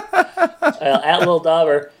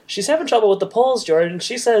 @LilDauber. She's having trouble with the polls, Jordan.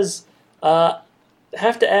 She says, have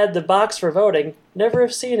to add the box for voting. Never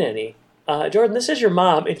have seen any. Jordan, this is your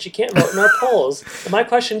mom, and she can't vote in our polls. And my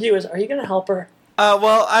question to you is, are you going to help her?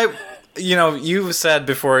 Well, you said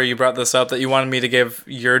before you brought this up that you wanted me to give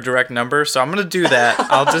your direct number, so I'm going to do that.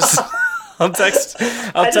 I'll text.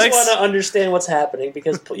 I just want to understand what's happening,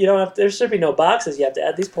 because there should be no boxes you have to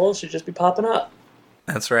add. These polls should just be popping up.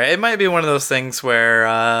 That's right. It might be one of those things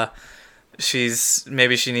where she wants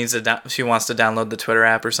to download the Twitter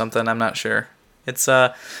app or something. I'm not sure. It's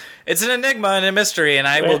an enigma and a mystery, and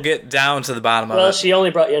I will get down to the bottom of it. Well, she only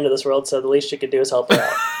brought you into this world, so the least you could do is help her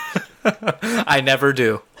out. I never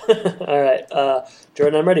do. All right,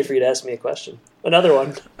 Jordan, I'm ready for you to ask me a question. Another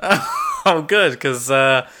one. Oh, good, because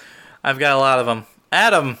I've got a lot of them.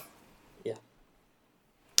 Adam.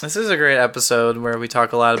 This is a great episode where we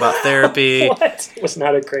talk a lot about therapy. What? It was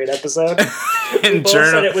not a great episode. We both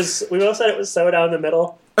said it was so down the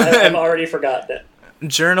middle. I've already forgotten it.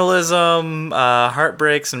 Journalism,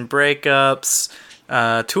 heartbreaks and breakups,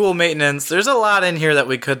 tool maintenance. There's a lot in here that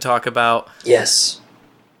we could talk about. Yes.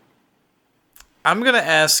 I'm going to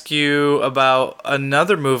ask you about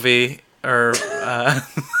another movie that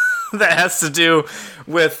has to do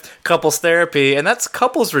with couples therapy, and that's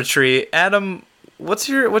Couples Retreat. Adam, what's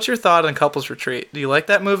your thought on Couples Retreat? Do you like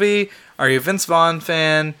that movie? Are you a Vince Vaughn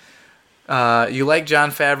fan? You like Jon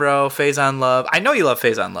Favreau, Faison Love? I know you love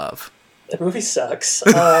Faison Love. The movie sucks.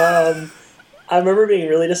 I remember being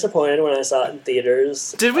really disappointed when I saw it in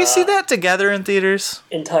theaters. Did we see that together in theaters?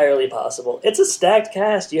 Entirely possible. It's a stacked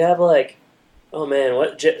cast. You have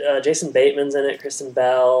Jason Bateman's in it, Kristen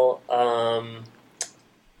Bell,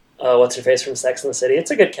 what's her face from Sex and the City.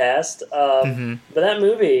 It's a good cast. But that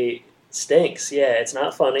movie stinks. Yeah, it's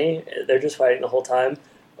not funny. They're just fighting the whole time.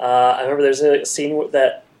 I remember there's a scene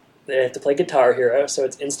that they have to play Guitar Hero, so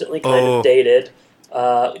it's instantly kind of dated.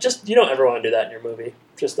 You don't ever want to do that in your movie.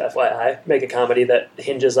 Just FYI, make a comedy that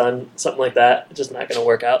hinges on something like that. It's just not going to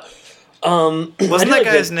work out. Wasn't that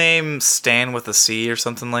guy's name Stan with a C or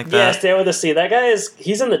something like that? Yeah, Stan with a C. That guy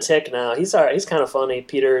he's in The Tick now. He's all right. He's kind of funny.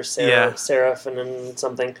 Peter Seraphin and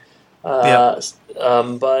something. It is.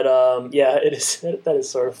 That is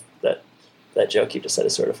sort of that joke you just said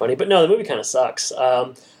is sort of funny. But no, the movie kind of sucks.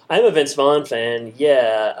 I'm a Vince Vaughn fan.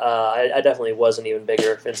 Yeah, I definitely was an even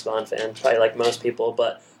bigger Vince Vaughn fan, probably like most people.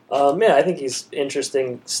 But I think he's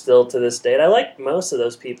interesting still to this date. I like most of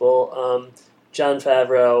those people. Jon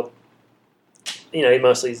Favreau, he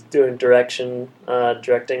mostly is doing directing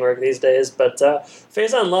work these days. But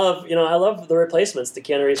Faison Love, I love The Replacements, the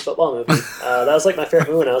Keanu Reeves football movie. That was like my favorite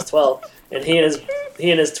movie when I was 12. And he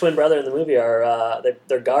and his twin brother in the movie are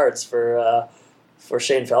they're guards for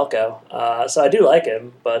Shane Falco. So I do like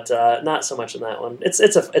him, but not so much in that one. It's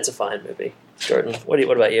a fine movie. Jordan, what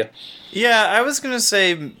about you? Yeah, I was gonna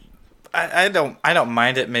say I don't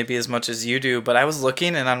mind it maybe as much as you do, but I was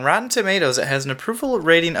looking, and on Rotten Tomatoes it has an approval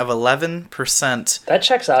rating of 11%. That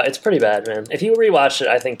checks out. It's pretty bad, man. If you rewatch it,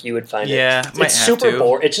 I think you would find it's super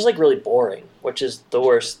boring. It's just like really boring, which is the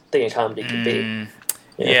worst thing a comedy could be.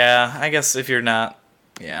 Yeah, I guess if you're not.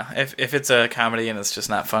 Yeah, if it's a comedy and it's just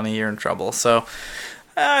not funny, you're in trouble. So,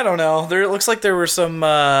 I don't know. It looks like there were some...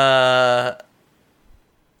 oh,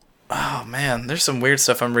 man. There's some weird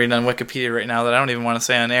stuff I'm reading on Wikipedia right now that I don't even want to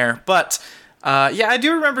say on air. But Yeah, I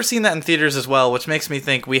do remember seeing that in theaters as well, which makes me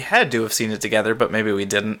think we had to have seen it together, but maybe we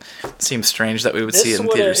didn't. It seems strange that we would see it in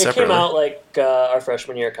theaters separately. It came out like our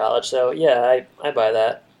freshman year of college, so yeah, I buy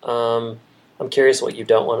that. I'm curious what you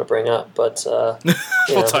don't want to bring up, but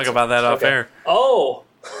we'll talk about that off air. Oh,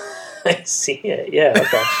 I see it. Yeah,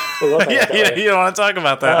 okay. Yeah, you don't want to talk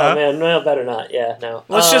about that, oh, huh? man, no, better not. Yeah, no.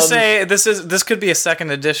 Let's just say this could be a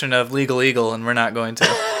second edition of Legal Eagle, and we're not going to.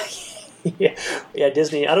 yeah,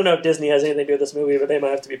 Disney. I don't know if Disney has anything to do with this movie, but they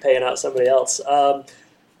might have to be paying out somebody else.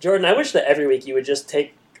 Jordan, I wish that every week you would just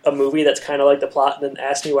take a movie that's kind of like the plot and then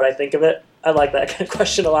ask me what I think of it. I like that kind of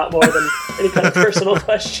question a lot more than any kind of personal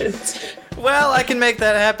questions. Well, I can make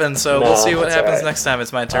that happen, so we'll see what happens right. Next time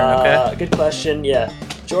it's my turn, okay? Good question, yeah.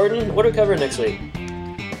 Jordan, what are we covering next week?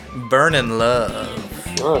 Burnin'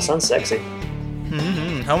 Love. Oh, sounds sexy.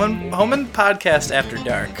 Home and Podcast After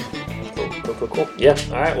Dark. Cool. Yeah,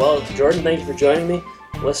 all right. Well, Jordan, thank you for joining me.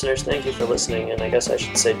 Listeners, thank you for listening, and I guess I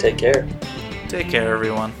should say take care. Take care,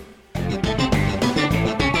 everyone.